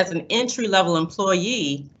 as an entry-level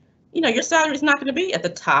employee, your salary is not going to be at the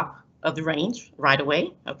top of the range right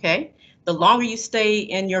away, okay? The longer you stay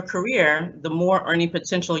in your career, the more earning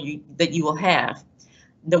potential that you will have.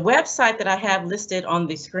 The website that I have listed on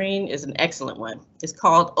the screen is an excellent one. It's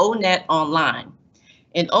called ONET Online.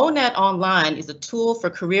 And ONET Online is a tool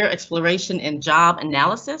for career exploration and job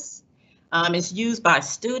analysis. It's used by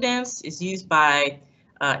students, it's used by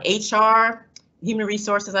HR, human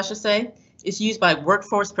resources, I should say. It's used by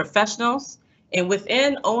workforce professionals. And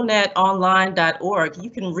within onetonline.org, you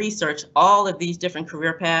can research all of these different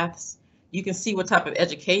career paths. You can see what type of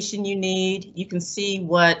education you need. You can see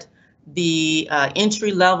what the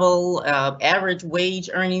entry level average wage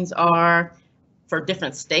earnings are for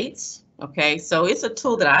different states. Okay, so it's a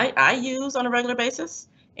tool that I use on a regular basis.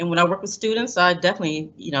 And when I work with students, I definitely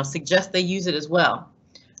suggest they use it as well.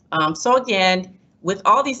 So again, with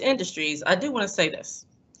all these industries, I do want to say this.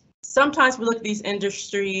 Sometimes we look at these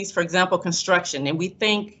industries, for example, construction, and we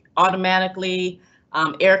think automatically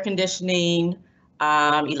air conditioning,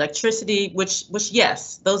 electricity, which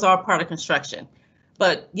yes, those are part of construction.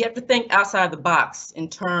 But you have to think outside the box in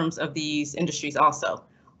terms of these industries also.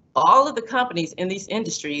 All of the companies in these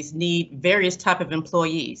industries need various type of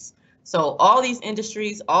employees. So all these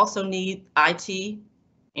industries also need IT,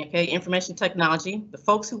 okay, information technology, the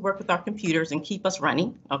folks who work with our computers and keep us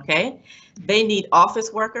running, okay? They need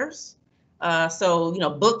office workers, so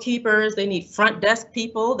bookkeepers, they need front desk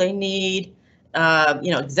people, they need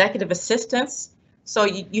executive assistants. So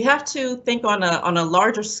you have to think on a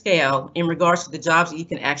larger scale in regards to the jobs that you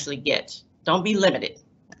can actually get. Don't be limited,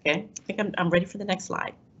 okay? I think I'm ready for the next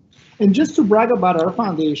slide. And just to brag about our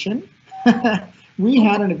foundation, we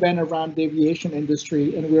had an event around the aviation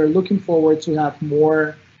industry, and we're looking forward to have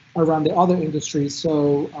more around the other industries.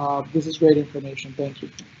 So this is great information. Thank you.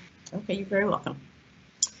 Okay, you're very welcome.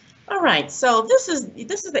 All right, so this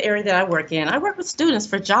is the area that I work in. I work with students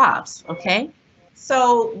for jobs, okay?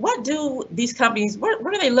 So what do these companies, what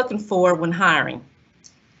are they looking for when hiring?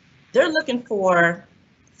 They're looking for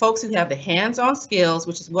folks who have the hands-on skills,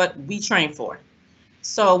 which is what we train for.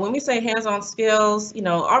 So when we say hands-on skills,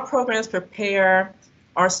 our programs prepare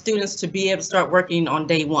our students to be able to start working on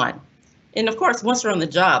day one. And of course, once they're on the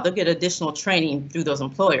job, they'll get additional training through those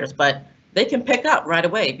employers, but they can pick up right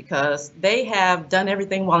away because they have done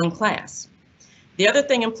everything while in class. The other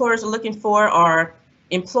thing employers are looking for are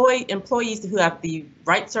employees who have the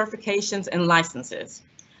right certifications and licenses.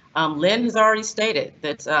 Lynn has already stated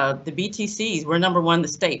that the BTCs, we're #1 in the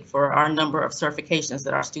state for our number of certifications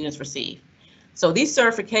that our students receive. So these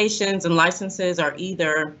certifications and licenses are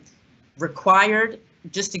either required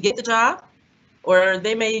just to get the job, or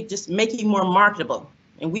they may just make you more marketable,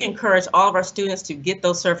 And we encourage all of our students to get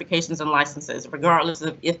those certifications and licenses, regardless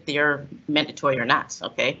of if they're mandatory or not,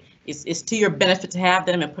 okay? It's to your benefit to have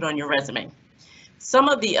them and put on your resume. Some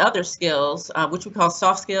of the other skills, which we call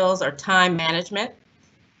soft skills, are time management,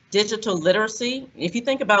 digital literacy. If you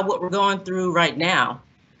think about what we're going through right now,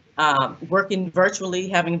 working virtually,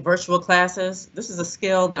 having virtual classes, this is a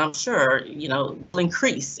skill that I'm sure, will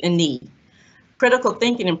increase in need. Critical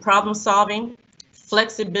thinking and problem solving,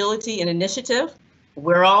 flexibility and initiative.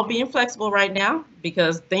 We're all being flexible right now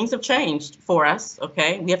because things have changed for us,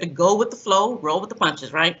 okay? We have to go with the flow, roll with the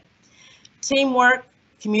punches, right? Teamwork,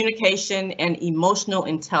 communication, and emotional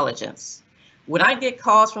intelligence. When I get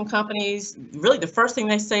calls from companies, really the first thing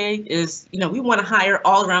they say is, we want to hire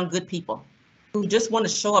all around good people who just want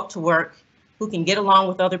to show up to work, who can get along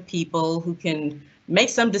with other people, who can make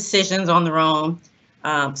some decisions on their own.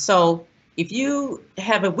 So if you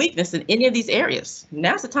have a weakness in any of these areas,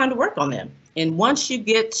 now's the time to work on them. And once you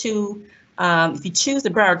get to, if you choose the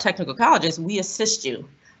Broward Technical Colleges, we assist you.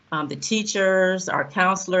 The teachers, our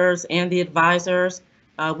counselors, and the advisors,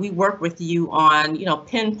 we work with you on,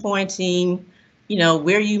 pinpointing,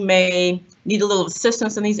 where you may need a little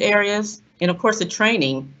assistance in these areas. And of course, the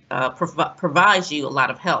training provides you a lot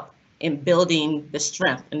of help in building the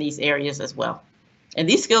strength in these areas as well. And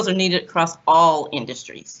these skills are needed across all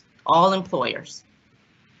industries, all employers.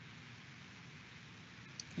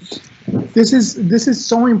 This is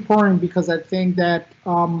so important because I think that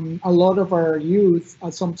a lot of our youth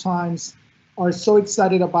sometimes are so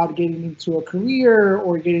excited about getting into a career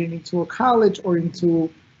or getting into a college or into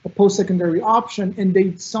a post-secondary option, and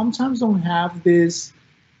they sometimes don't have this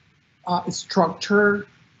structure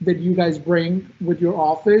that you guys bring with your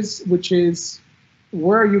office, which is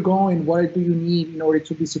where are you going? What do you need in order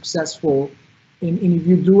to be successful? And if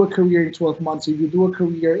you do a career in 12 months, if you do a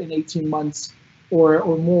career in 18 months or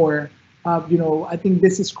more, I think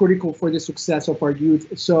this is critical for the success of our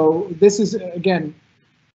youth. So this is, again,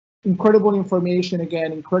 incredible information,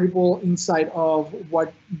 again, incredible insight of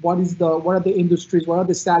what are the industries, what are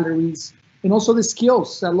the salaries, and also the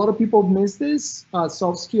skills. A lot of people miss this,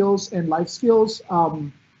 soft skills and life skills.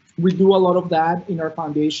 We do a lot of that in our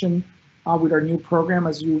foundation with our new program,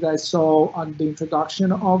 as you guys saw on the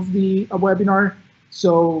introduction of the webinar.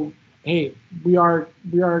 So, hey, we are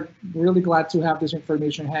really glad to have this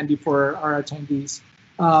information handy for our attendees.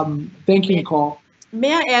 Thank you, Nicole.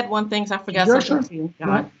 May I add one thing? I forgot something to you,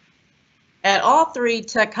 John. At all three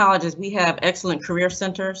tech colleges, we have excellent career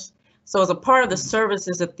centers. So as a part of the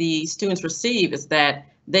services that the students receive is that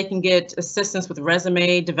they can get assistance with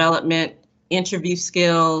resume development, interview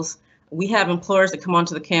skills. We have employers that come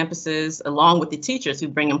onto the campuses along with the teachers who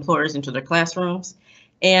bring employers into their classrooms.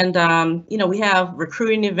 And, we have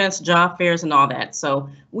recruiting events, job fairs, and all that. So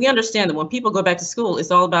we understand that when people go back to school, it's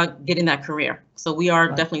all about getting that career. So we are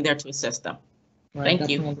definitely there to assist them. Right, Thank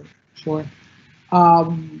you. Sure.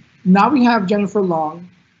 Now we have Jennifer Long,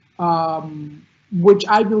 which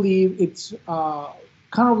I believe it's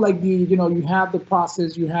kind of like you have the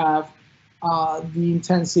process, you have the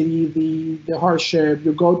intensity, the hardship.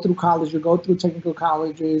 You go through college, you go through technical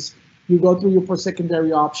colleges, you go through your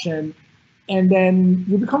post-secondary option, and then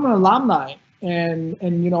you become an alumni. And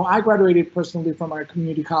I graduated personally from our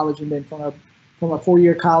community college and then from a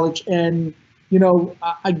 4-year college. And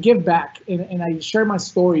I give back and I share my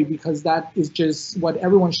story because that is just what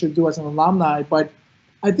everyone should do as an alumni. But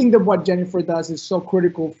I think that what Jennifer does is so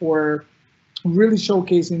critical for really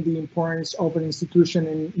showcasing the importance of an institution,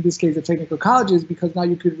 in this case, the technical colleges, because now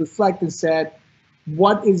you could reflect and said,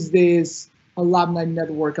 what is this alumni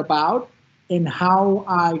network about and how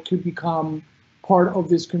I could become part of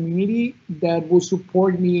this community that will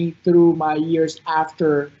support me through my years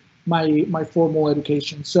after my formal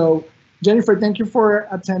education. So Jennifer, thank you for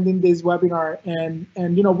attending this webinar. And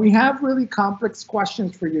we have really complex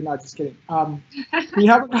questions for you. Not just kidding. We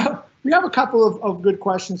have a couple of good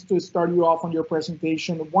questions to start you off on your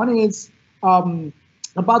presentation. One is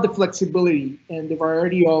about the flexibility and the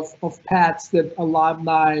variety of paths that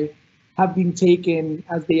alumni have been taken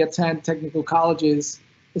as they attend technical colleges,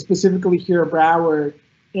 specifically here at Broward,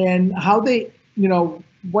 and how they,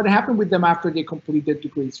 what happened with them after they complete their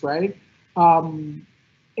degrees, right?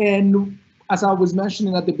 And as I was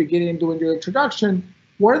mentioning at the beginning during your introduction,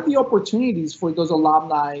 what are the opportunities for those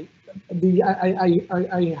alumni?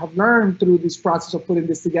 I have learned through this process of putting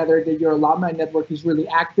this together that your alumni network is really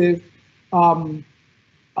active.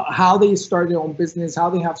 How they start their own business, how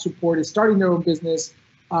they have support in starting their own business.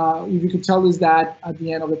 If you could tell us that at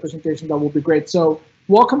the end of the presentation, that would be great. So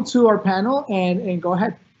welcome to our panel and go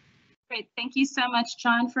ahead. Great, thank you so much,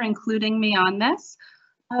 John, for including me on this.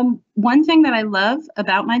 One thing that I love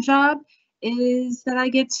about my job is that I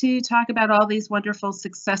get to talk about all these wonderful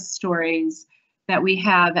success stories that we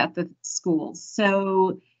have at the schools.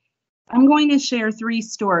 So I'm going to share 3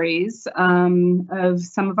 stories of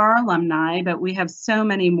some of our alumni, but we have so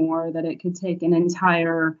many more that it could take an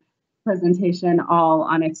entire presentation all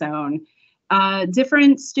on its own.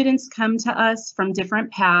 Different students come to us from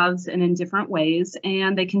different paths and in different ways,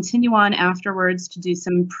 and they continue on afterwards to do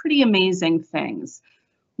some pretty amazing things.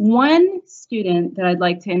 One student that I'd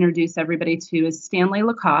like to introduce everybody to is Stanley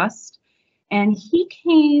Lacoste, and he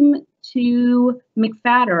came to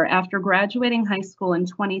McFatter after graduating high school in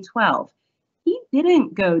 2012. He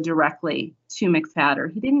didn't go directly to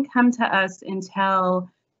McFatter. He didn't come to us until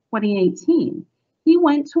 2018. He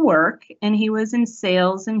went to work and he was in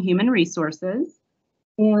sales and human resources.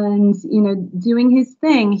 And, doing his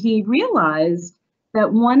thing, he realized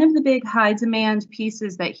that one of the big high demand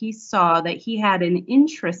pieces that he saw that he had an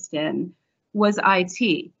interest in was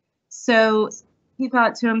IT. So he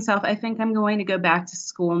thought to himself, I think I'm going to go back to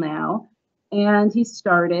school now. And he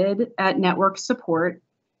started at network support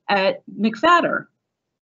at McFatter,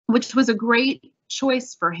 which was a great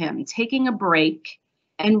choice for him, taking a break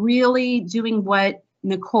and really doing what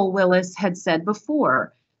Nicole Willis had said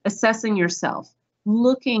before, assessing yourself,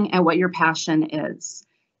 looking at what your passion is,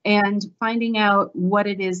 and finding out what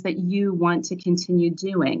it is that you want to continue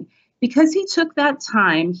doing. Because he took that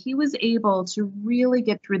time, he was able to really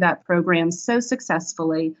get through that program so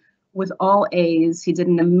successfully with all A's. He did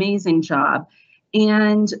an amazing job.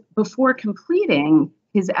 And before completing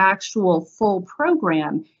his actual full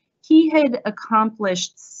program, he had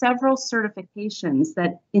accomplished several certifications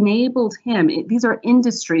that enabled him, these are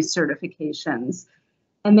industry certifications,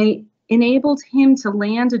 and they enabled him to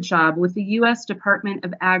land a job with the U.S. Department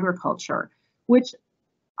of Agriculture, which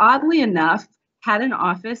oddly enough had an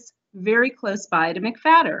office very close by to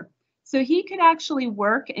McFatter. So he could actually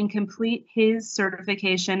work and complete his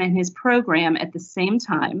certification and his program at the same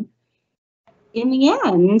time. In the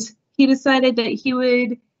end, he decided that he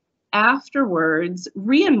would afterwards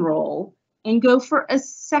re-enroll and go for a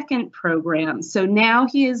second program. So now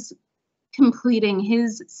he is completing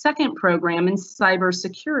his second program in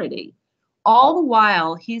cybersecurity. All the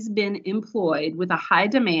while, he's been employed with a high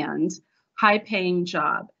demand, high paying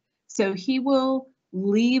job. So he will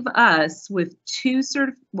leave us with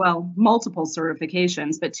multiple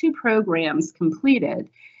certifications, but 2 programs completed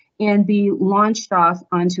and be launched off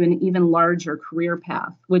onto an even larger career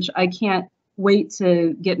path, which I can't wait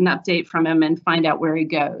to get an update from him and find out where he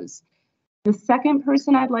goes. The second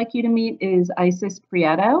person I'd like you to meet is Isis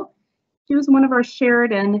Prieto. She was one of our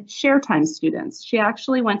Sheridan ShareTime students. She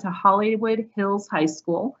actually went to Hollywood Hills High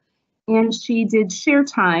School, and she did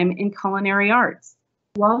ShareTime in culinary arts.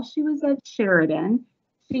 While she was at Sheridan,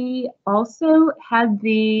 she also had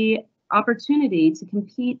the opportunity to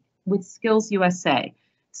compete with Skills USA.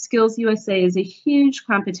 Skills USA is a huge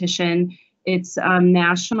competition. It's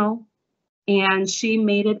national, and she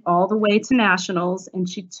made it all the way to nationals, and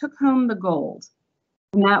she took home the gold.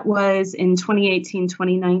 And that was in 2018,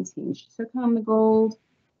 2019. She took home the gold,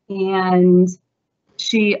 and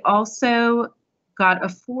she also got a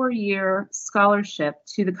 4-year scholarship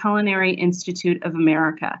to the Culinary Institute of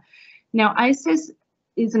America. Now, Isis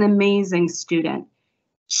is an amazing student.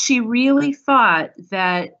 She really thought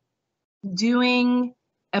that doing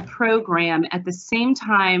a program at the same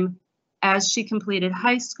time as she completed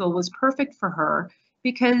high school was perfect for her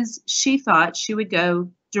because she thought she would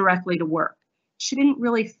go directly to work. She didn't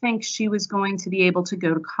really think she was going to be able to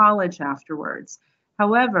go to college afterwards.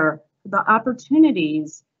 However, the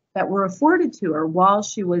opportunities that were afforded to her while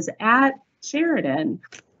she was at Sheridan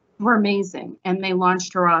were amazing, and they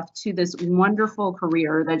launched her off to this wonderful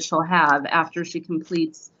career that she'll have after she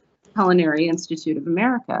completes Culinary Institute of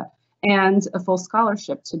America and a full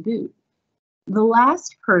scholarship to boot. The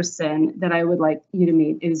last person that I would like you to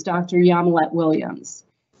meet is Dr. Yamilet Williams.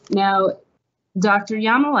 Now, Dr.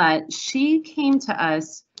 Yamilet, she came to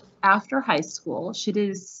us after high school.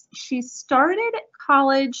 She started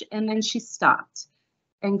college and then she stopped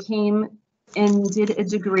and came and did a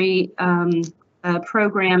degree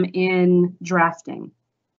program in drafting.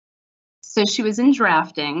 So she was in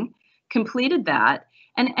drafting, completed that,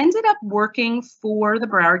 and ended up working for the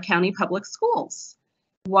Broward County Public Schools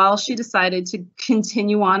while she decided to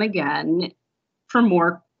continue on again for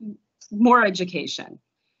more education.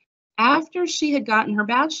 After she had gotten her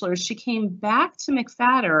bachelor's, she came back to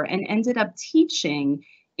McFatter and ended up teaching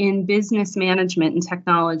in business management and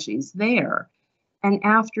technologies there. And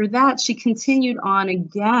after that, she continued on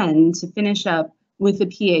again to finish up with a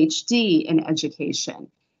PhD in education.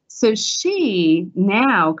 So she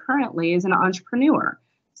now currently is an entrepreneur.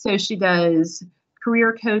 So she does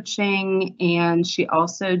career coaching, and she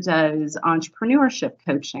also does entrepreneurship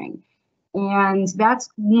coaching. And that's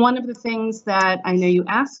one of the things that I know you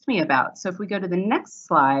asked me about. So if we go to the next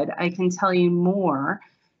slide, I can tell you more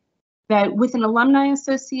that with an alumni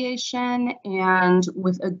association and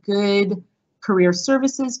with a good career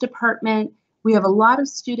services department, we have a lot of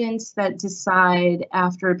students that decide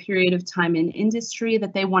after a period of time in industry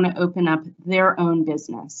that they want to open up their own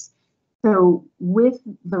business. So with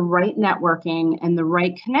the right networking and the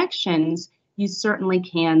right connections, you certainly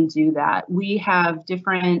can do that. We have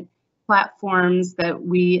different platforms that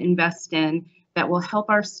we invest in that will help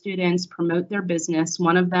our students promote their business.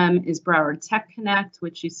 One of them is Broward Tech Connect,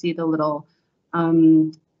 which you see the little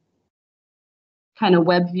kind of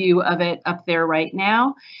web view of it up there right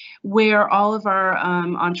now, where all of our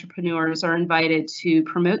entrepreneurs are invited to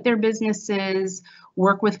promote their businesses,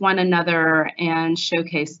 work with one another, and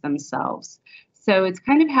showcase themselves. So it's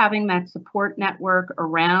kind of having that support network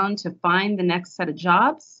around to find the next set of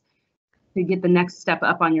jobs, to get the next step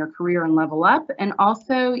up on your career and level up, and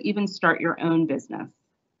also even start your own business.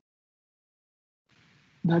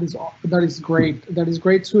 That is great. That is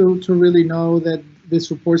great to really know that this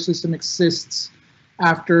support system exists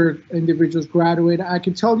after individuals graduate. I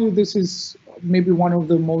can tell you this is maybe one of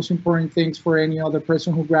the most important things for any other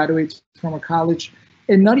person who graduates from a college.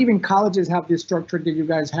 And not even colleges have this structure that you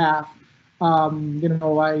guys have. You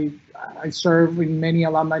know, I serve in many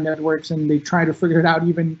alumni networks, and they try to figure it out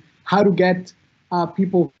even how to get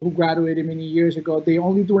people who graduated many years ago. They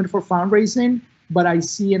only do it for fundraising, but I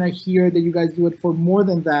see and I hear that you guys do it for more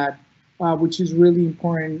than that, which is really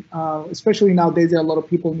important, especially nowadays that a lot of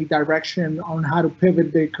people need direction on how to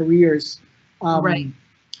pivot their careers. Right.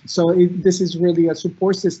 So this is really a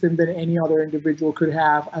support system that any other individual could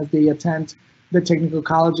have as they attend the technical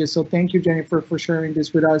colleges. So thank you, Jennifer, for sharing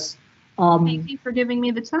this with us. Thank you for giving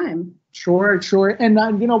me the time. Sure.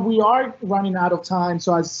 And you know, we are running out of time.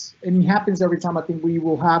 So and it happens every time, I think we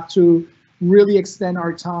will have to really extend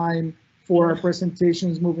our time for our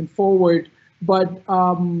presentations moving forward. But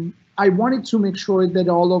I wanted to make sure that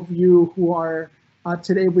all of you who are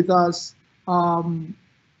today with us,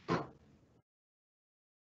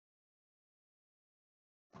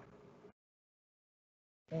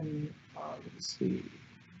 let's see.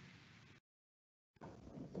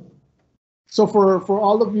 So for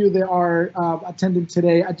all of you that are attending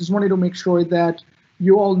today, I just wanted to make sure that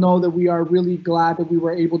you all know that we are really glad that we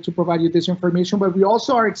were able to provide you this information, but we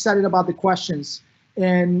also are excited about the questions.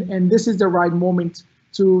 And this is the right moment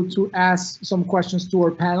to ask some questions to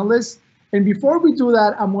our panelists. And before we do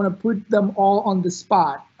that, I'm going to put them all on the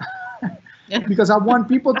spot because I want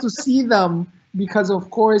people to see them, because of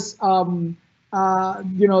course,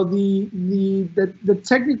 you know, the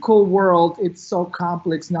technical world, it's so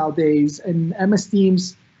complex nowadays, and MS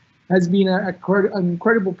Teams has been an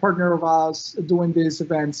incredible partner of ours doing these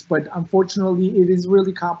events, but unfortunately it is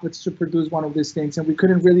really complex to produce one of these things, and we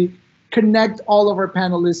couldn't really connect all of our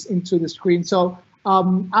panelists into the screen. So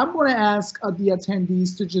I'm going to ask the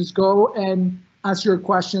attendees to just go and ask your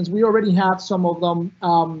questions. We already have some of them,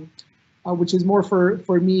 which is more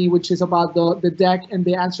for me, which is about the deck, and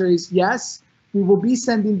the answer is yes. We will be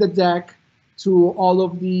sending the deck to all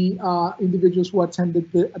of the individuals who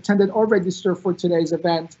attended or registered for today's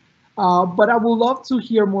event. But I would love to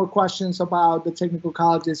hear more questions about the technical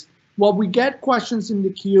colleges. While we get questions in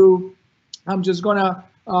the queue, I'm just gonna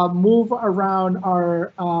move around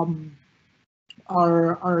our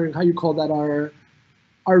how you call that, our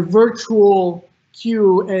virtual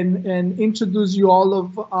queue and introduce you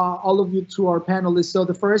all of you to our panelists. So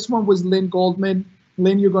the first one was Lynn Goldman.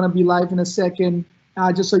 Lynn, you're going to be live in a second,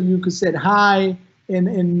 just so you could say hi.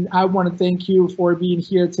 And I want to thank you for being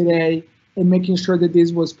here today and making sure that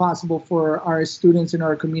this was possible for our students in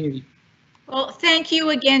our community. Well, thank you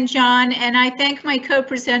again, John, and I thank my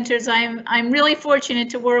co-presenters. I'm really fortunate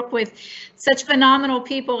to work with such phenomenal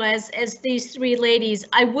people as these three ladies.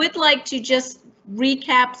 I would like to just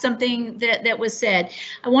recap something that was said.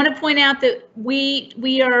 I want to point out that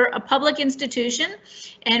we are a public institution,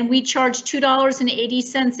 and we charge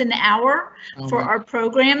 $2.80 an hour for our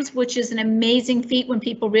programs, which is an amazing feat when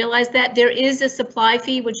people realize that. There is a supply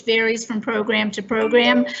fee which varies from program to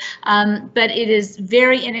program, but it is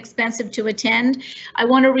very inexpensive to attend. I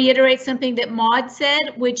want to reiterate something that Maude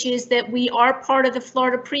said, which is that we are part of the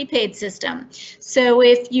Florida prepaid system. So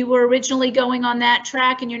if you were originally going on that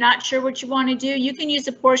track and you're not sure what you want to do, you can use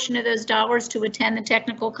a portion of those dollars to attend the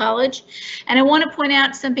technical college. And I want to point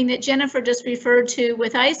out something that Jennifer just referred to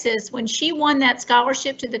with ISIS. When she won that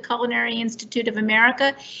scholarship to the Culinary Institute of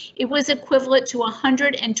America, it was equivalent to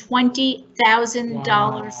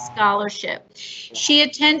 $120,000 scholarship. She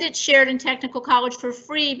attended Sheridan Technical College for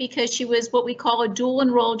free because she was what we call a dual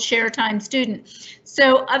enrolled share time student.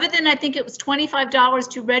 So other than I think it was $25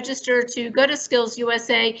 to register to go to Skills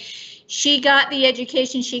USA, she got the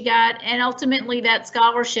education she got, and ultimately that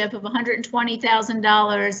scholarship of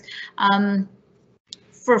 $120,000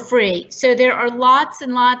 for free. So there are lots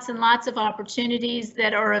and lots and lots of opportunities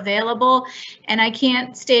that are available, and I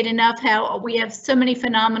can't state enough how we have so many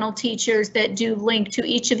phenomenal teachers that do link to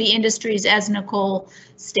each of the industries, as Nicole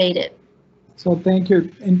stated. So thank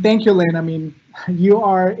you, and thank you, Lynn. I mean, you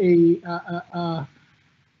are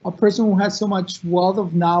a person who has so much wealth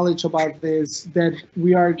of knowledge about this that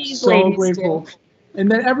we are so grateful. And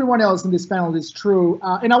then everyone else in this panel is true.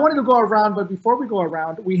 And I wanted to go around, but before we go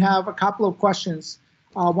around, we have a couple of questions.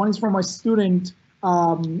 One is from my student,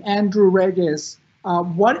 Andrew Regis.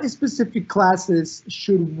 What specific classes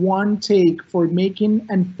should one take for making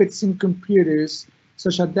and fixing computers,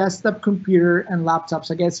 such as desktop computer and laptops?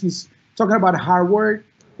 I guess he's talking about hardware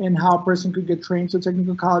and how a person could get trained to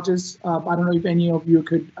technical colleges. I don't know if any of you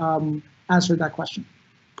could answer that question.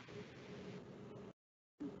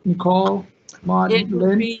 Nicole, Maude,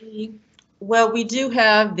 Lynn? Well, we do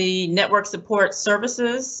have the Network Support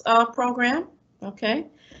Services program, okay?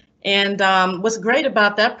 And what's great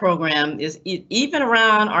about that program is even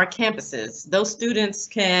around our campuses, those students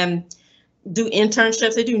can do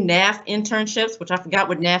internships. They do NAF internships, which I forgot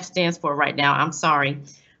what NAF stands for right now, I'm sorry.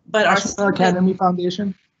 But National Academy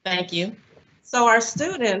Foundation. Thank you. So our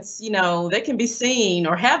students, you know, they can be seen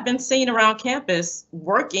or have been seen around campus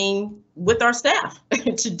working with our staff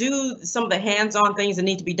to do some of the hands-on things that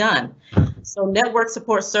need to be done. So Network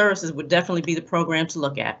Support Services would definitely be the program to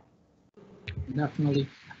look at. Definitely.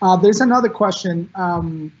 There's another question.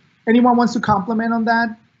 Anyone wants to comment on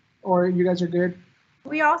that, or you guys are good?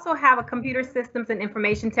 We also have a computer systems and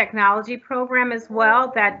information technology program as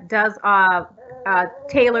well that does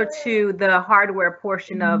tailor to the hardware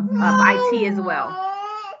portion of IT as well.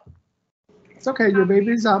 It's okay, your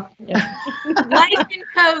baby's up. Yeah. Life in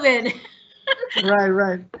COVID.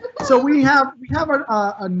 Right. So we have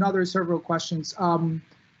another several questions. A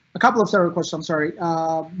couple of several questions. I'm sorry.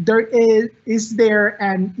 Is there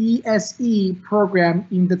an ESE program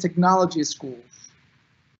in the technology schools?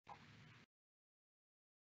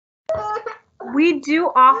 We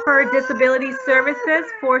do offer disability services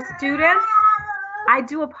for students. I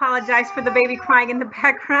do apologize for the baby crying in the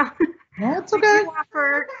background. That's okay.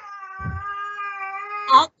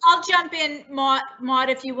 I'll jump in, Maude,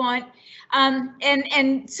 if you want.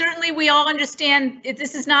 And certainly we all understand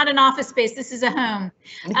this is not an office space, this is a home.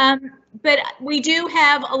 But we do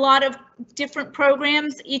have a lot of different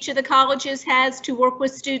programs each of the colleges has to work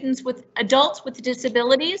with students, with adults with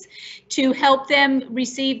disabilities, to help them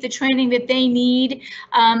receive the training that they need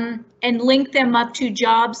and link them up to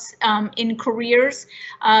jobs in careers.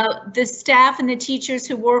 The staff and the teachers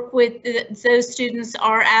who work with those students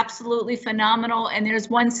are absolutely phenomenal, and there's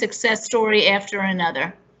one success story after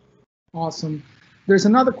another. Awesome. There's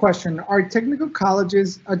another question. Are technical college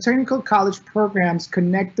programs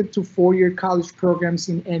connected to four-year college programs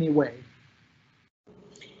in any way?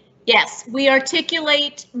 Yes, we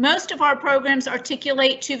articulate, most of our programs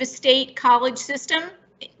articulate to the state college system,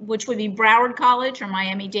 which would be Broward College or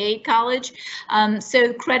Miami-Dade College.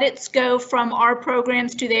 So credits go from our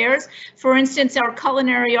programs to theirs. For instance, our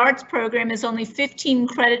culinary arts program is only 15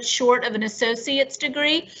 credits short of an associate's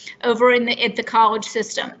degree over at the college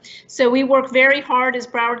system. So we work very hard as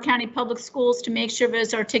Broward County Public Schools to make sure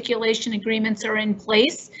those articulation agreements are in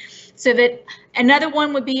place. So that another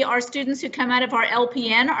one would be our students who come out of our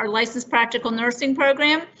LPN, our Licensed Practical Nursing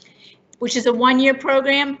Program, which is a one-year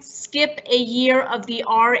program, skip a year of the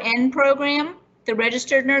RN program, the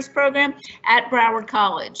Registered Nurse Program, at Broward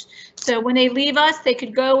College. So when they leave us, they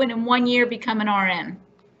could go and in 1 year become an RN.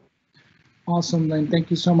 Awesome, Lynn. Thank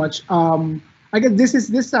you so much. I guess this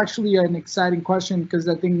is actually an exciting question, because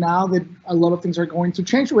I think now that a lot of things are going to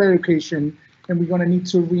change with education, and we're going to need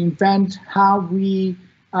to reinvent how we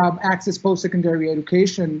access post-secondary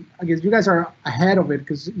education. I guess you guys are ahead of it,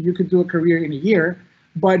 because you could do a career in a year.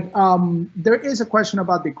 But there is a question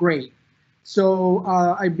about the grade. So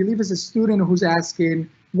I believe it's a student who's asking,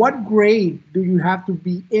 what grade do you have to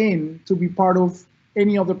be in to be part of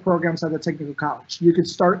any of the programs at the technical college? You could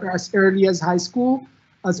start as early as high school,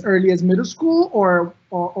 as early as middle school, or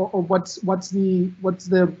what's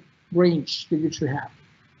the range that you should have?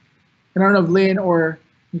 And I don't know if Lynn or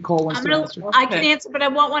Nicole wants to answer. I can answer, but I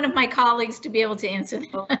want one of my colleagues to be able to answer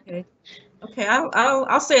that. Okay. Okay,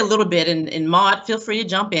 I'll say a little bit, and Maude, feel free to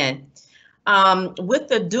jump in. With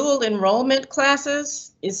the dual enrollment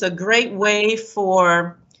classes, it's a great way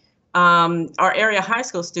for our area high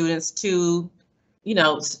school students to,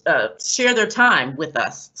 share their time with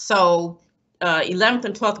us. So 11th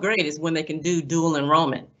and 12th grade is when they can do dual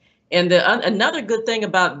enrollment. And another good thing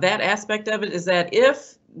about that aspect of it is that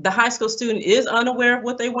if the high school student is unaware of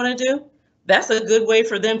what they want to do, that's a good way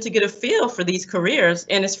for them to get a feel for these careers,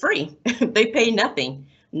 and it's free. They pay nothing,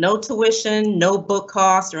 no tuition, no book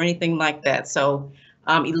cost or anything like that. So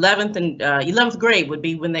 11th grade would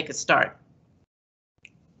be when they could start.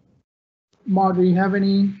 Maude, do you have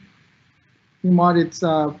any? Maude,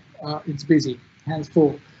 it's busy, hands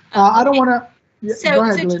full. I don't want to. Yeah, go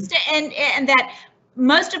ahead, so Lynn. just to end that.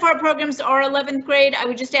 Most of our programs are 11th grade. I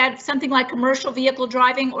would just add something like commercial vehicle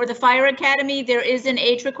driving or the fire academy. There is an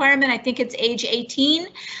age requirement. I think it's age 18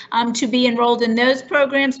 to be enrolled in those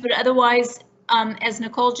programs, but otherwise, as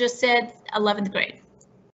Nicole just said, 11th grade.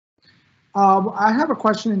 I have a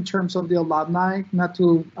question in terms of the alumni, not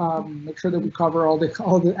to make sure that we cover all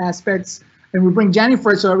the aspects, and we bring Jenny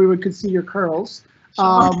first so everyone could see your curls.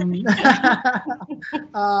 But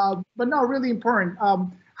no, really important.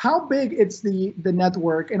 How big is the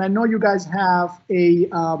network? And I know you guys have a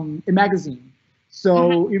magazine.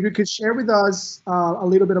 So if you could share with us a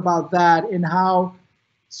little bit about that and how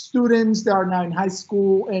students that are now in high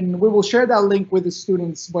school, and we will share that link with the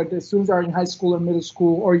students, but the students that are in high school or middle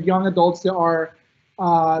school or young adults that are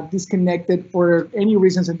disconnected for any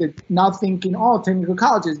reasons and they're not thinking, oh, technical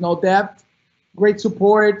colleges, no depth, great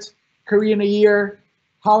support, career in a year,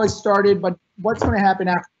 how I started, but what's going to happen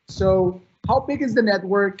after? So how big is the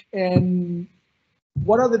network, and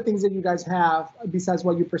what are the things that you guys have besides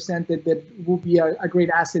what you presented that will be a great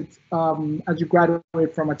asset as you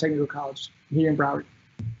graduate from a technical college here in Broward?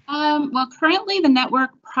 Well, currently the network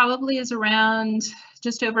probably is around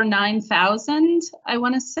just over 9,000, I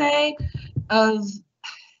want to say, of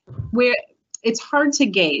where it's hard to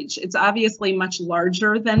gauge. It's obviously much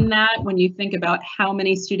larger than that when you think about how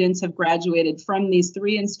many students have graduated from these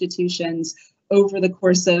three institutions over the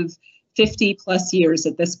course of 50 plus years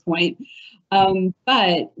at this point.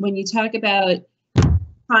 But when you talk about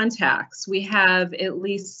contacts, we have at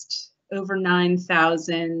least over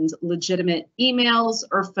 9,000 legitimate emails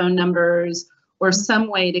or phone numbers or some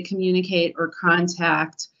way to communicate or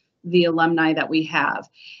contact the alumni that we have.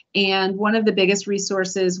 And one of the biggest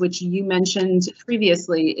resources, which you mentioned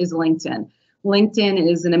previously, is LinkedIn.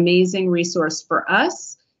 LinkedIn is an amazing resource for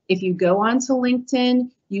us. If you go onto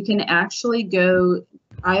LinkedIn, you can actually go,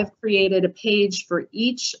 I've created a page for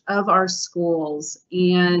each of our schools,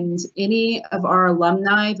 and any of our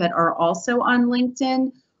alumni that are also on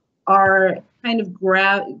LinkedIn are kind of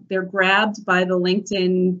grabbed by the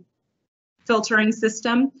LinkedIn filtering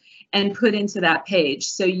system and put into that page.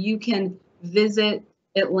 So you can visit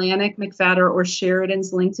Atlantic, McFatter, or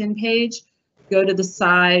Sheridan's LinkedIn page, go to the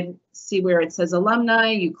side, see where it says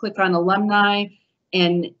alumni, you click on alumni,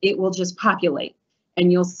 and it will just populate.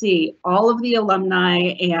 And you'll see all of the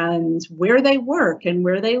alumni and where they work and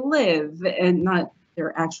where they live, and not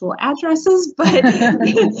their actual addresses, but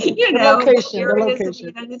you know, location, areas of the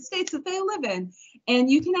United States that they live in. And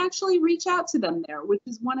you can actually reach out to them there, which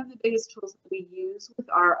is one of the biggest tools that we use with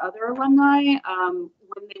our other alumni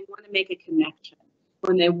when they want to make a connection,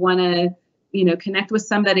 when they want to, you know, connect with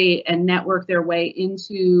somebody and network their way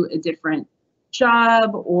into a different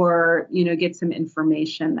job or, you know, get some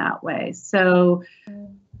information that way. So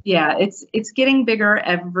yeah, it's getting bigger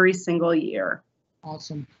every single year.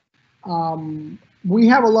 Awesome. We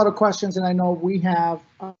have a lot of questions, and I know we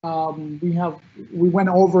went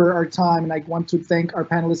over our time, and I want to thank our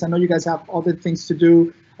panelists. I know you guys have other things to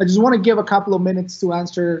do. I just want to give a couple of minutes to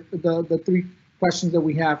answer the three questions that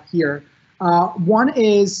we have here. One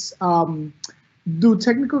is, do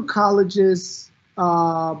technical colleges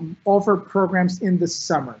offer programs in the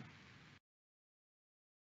summer?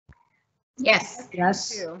 Yes.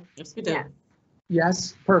 Yes. Yes, we do. Yes.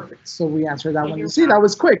 Yes, perfect. So we answered that one. You see, that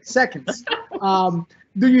was quick, seconds.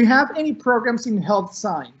 Do you have any programs in health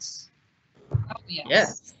science? Oh, yes.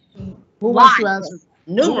 Yes. Who wants to answer?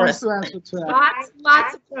 Numerous. Who wants to answer to that?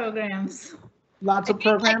 Lots of programs. Lots of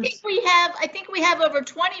programs. I think we have over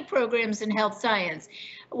 20 programs in health science.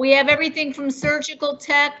 We have everything from surgical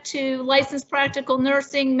tech to licensed practical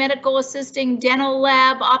nursing, medical assisting, dental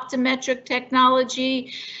lab, optometric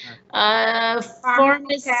technology,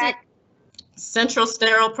 pharmacy, Central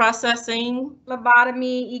sterile processing,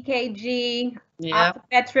 phlebotomy, EKG, yeah,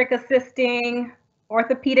 optometric assisting,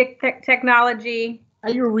 orthopedic technology.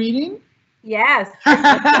 Are you reading? Yes. We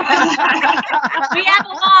have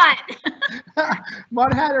a lot.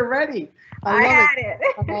 Maude had it ready. I had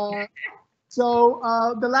it. So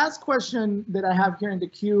the last question that I have here in the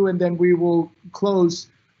queue, and then we will close.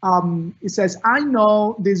 It says, I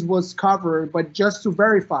know this was covered, but just to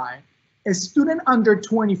verify, a student under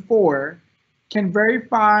 24 can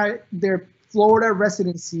verify their Florida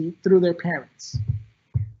residency through their parents.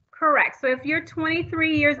 Correct. So if you're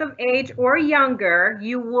 23 years of age or younger,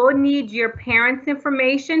 you will need your parents'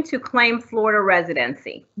 information to claim Florida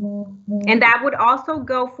residency. And that would also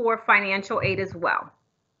go for financial aid as well.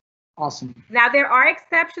 Awesome. Now, there are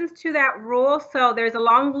exceptions to that rule. So there's a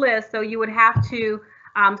long list. So you would have to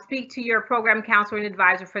speak to your program counselor and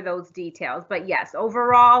advisor for those details. But yes,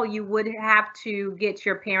 overall, you would have to get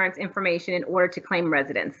your parents' information in order to claim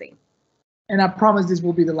residency. And I promise this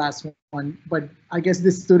will be the last one, but I guess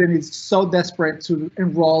this student is so desperate to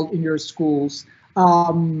enroll in your schools.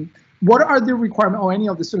 What are the requirements, or any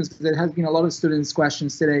of the students, because there has been a lot of students'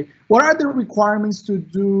 questions today. What are the requirements to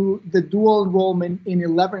do the dual enrollment in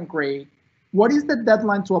 11th grade? What is the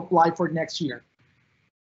deadline to apply for next year?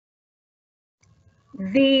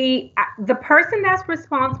 The person that's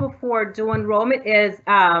responsible for dual enrollment is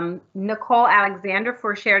Nicole Alexander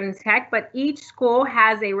for Sheridan Tech, but each school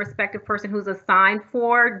has a respective person who's assigned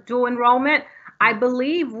for dual enrollment. I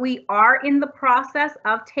believe we are in the process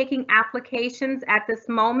of taking applications at this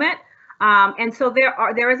moment. And so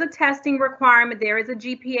there is a testing requirement, there is a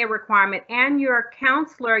GPA requirement, and your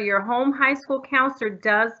counselor, your home high school counselor,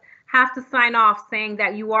 does have to sign off saying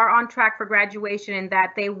that you are on track for graduation and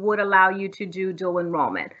that they would allow you to do dual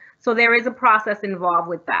enrollment. So there is a process involved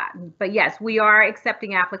with that. But yes, we are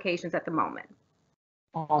accepting applications at the moment.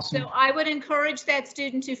 Awesome. So I would encourage that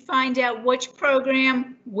student to find out which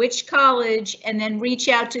program, which college, and then reach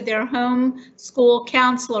out to their home school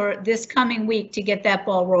counselor this coming week to get that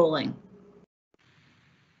ball rolling.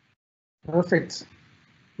 Perfect.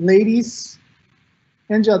 Ladies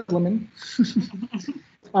and gentlemen,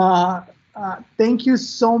 thank you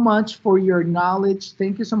so much for your knowledge.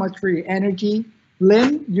 Thank you so much for your energy.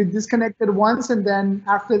 Lynn, you disconnected once and then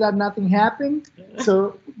after that, nothing happened.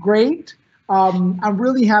 So great. I'm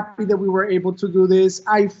really happy that we were able to do this.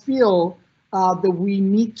 I feel that we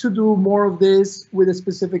need to do more of this with the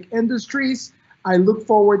specific industries. I look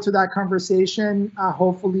forward to that conversation,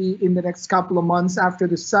 hopefully in the next couple of months after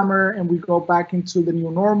the summer and we go back into the new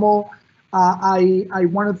normal. I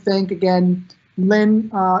want to thank again Lynn,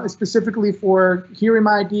 specifically for hearing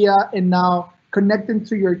my idea and now connecting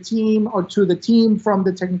to your team or to the team from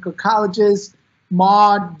the technical colleges.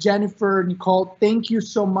 Maude, Jennifer, Nicole, thank you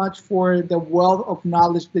so much for the wealth of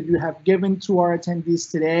knowledge that you have given to our attendees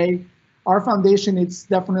today. Our foundation is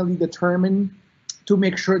definitely determined to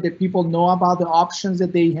make sure that people know about the options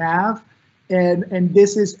that they have. And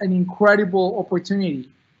this is an incredible opportunity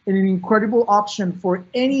and an incredible option for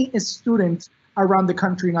any student around the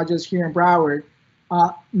country, not just here in Broward.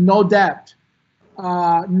 No debt,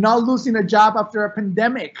 not losing a job after a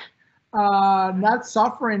pandemic, not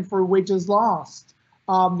suffering for wages lost.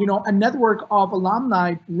 A network of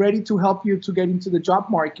alumni ready to help you to get into the job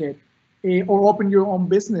market or open your own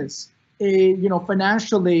business,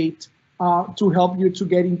 financial aid to help you to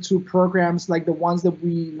get into programs like the ones that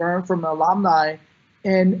we learn from alumni,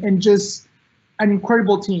 and just an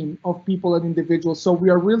incredible team of people and individuals. So we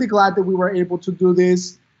are really glad that we were able to do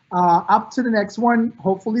this. Up to the next one,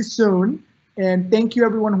 hopefully soon. And thank you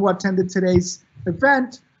everyone who attended today's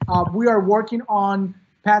event. We are working on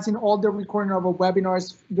passing all the recording of our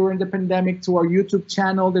webinars during the pandemic to our YouTube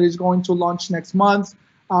channel that is going to launch next month.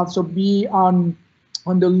 So be on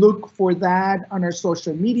the look for that on our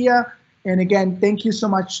social media. And again, thank you so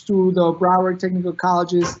much to the Broward Technical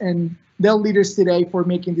Colleges and their leaders today for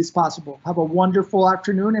making this possible. Have a wonderful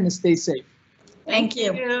afternoon and stay safe. Thank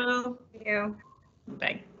you. Thank you.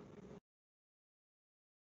 Bye.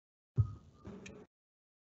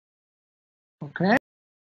 Okay.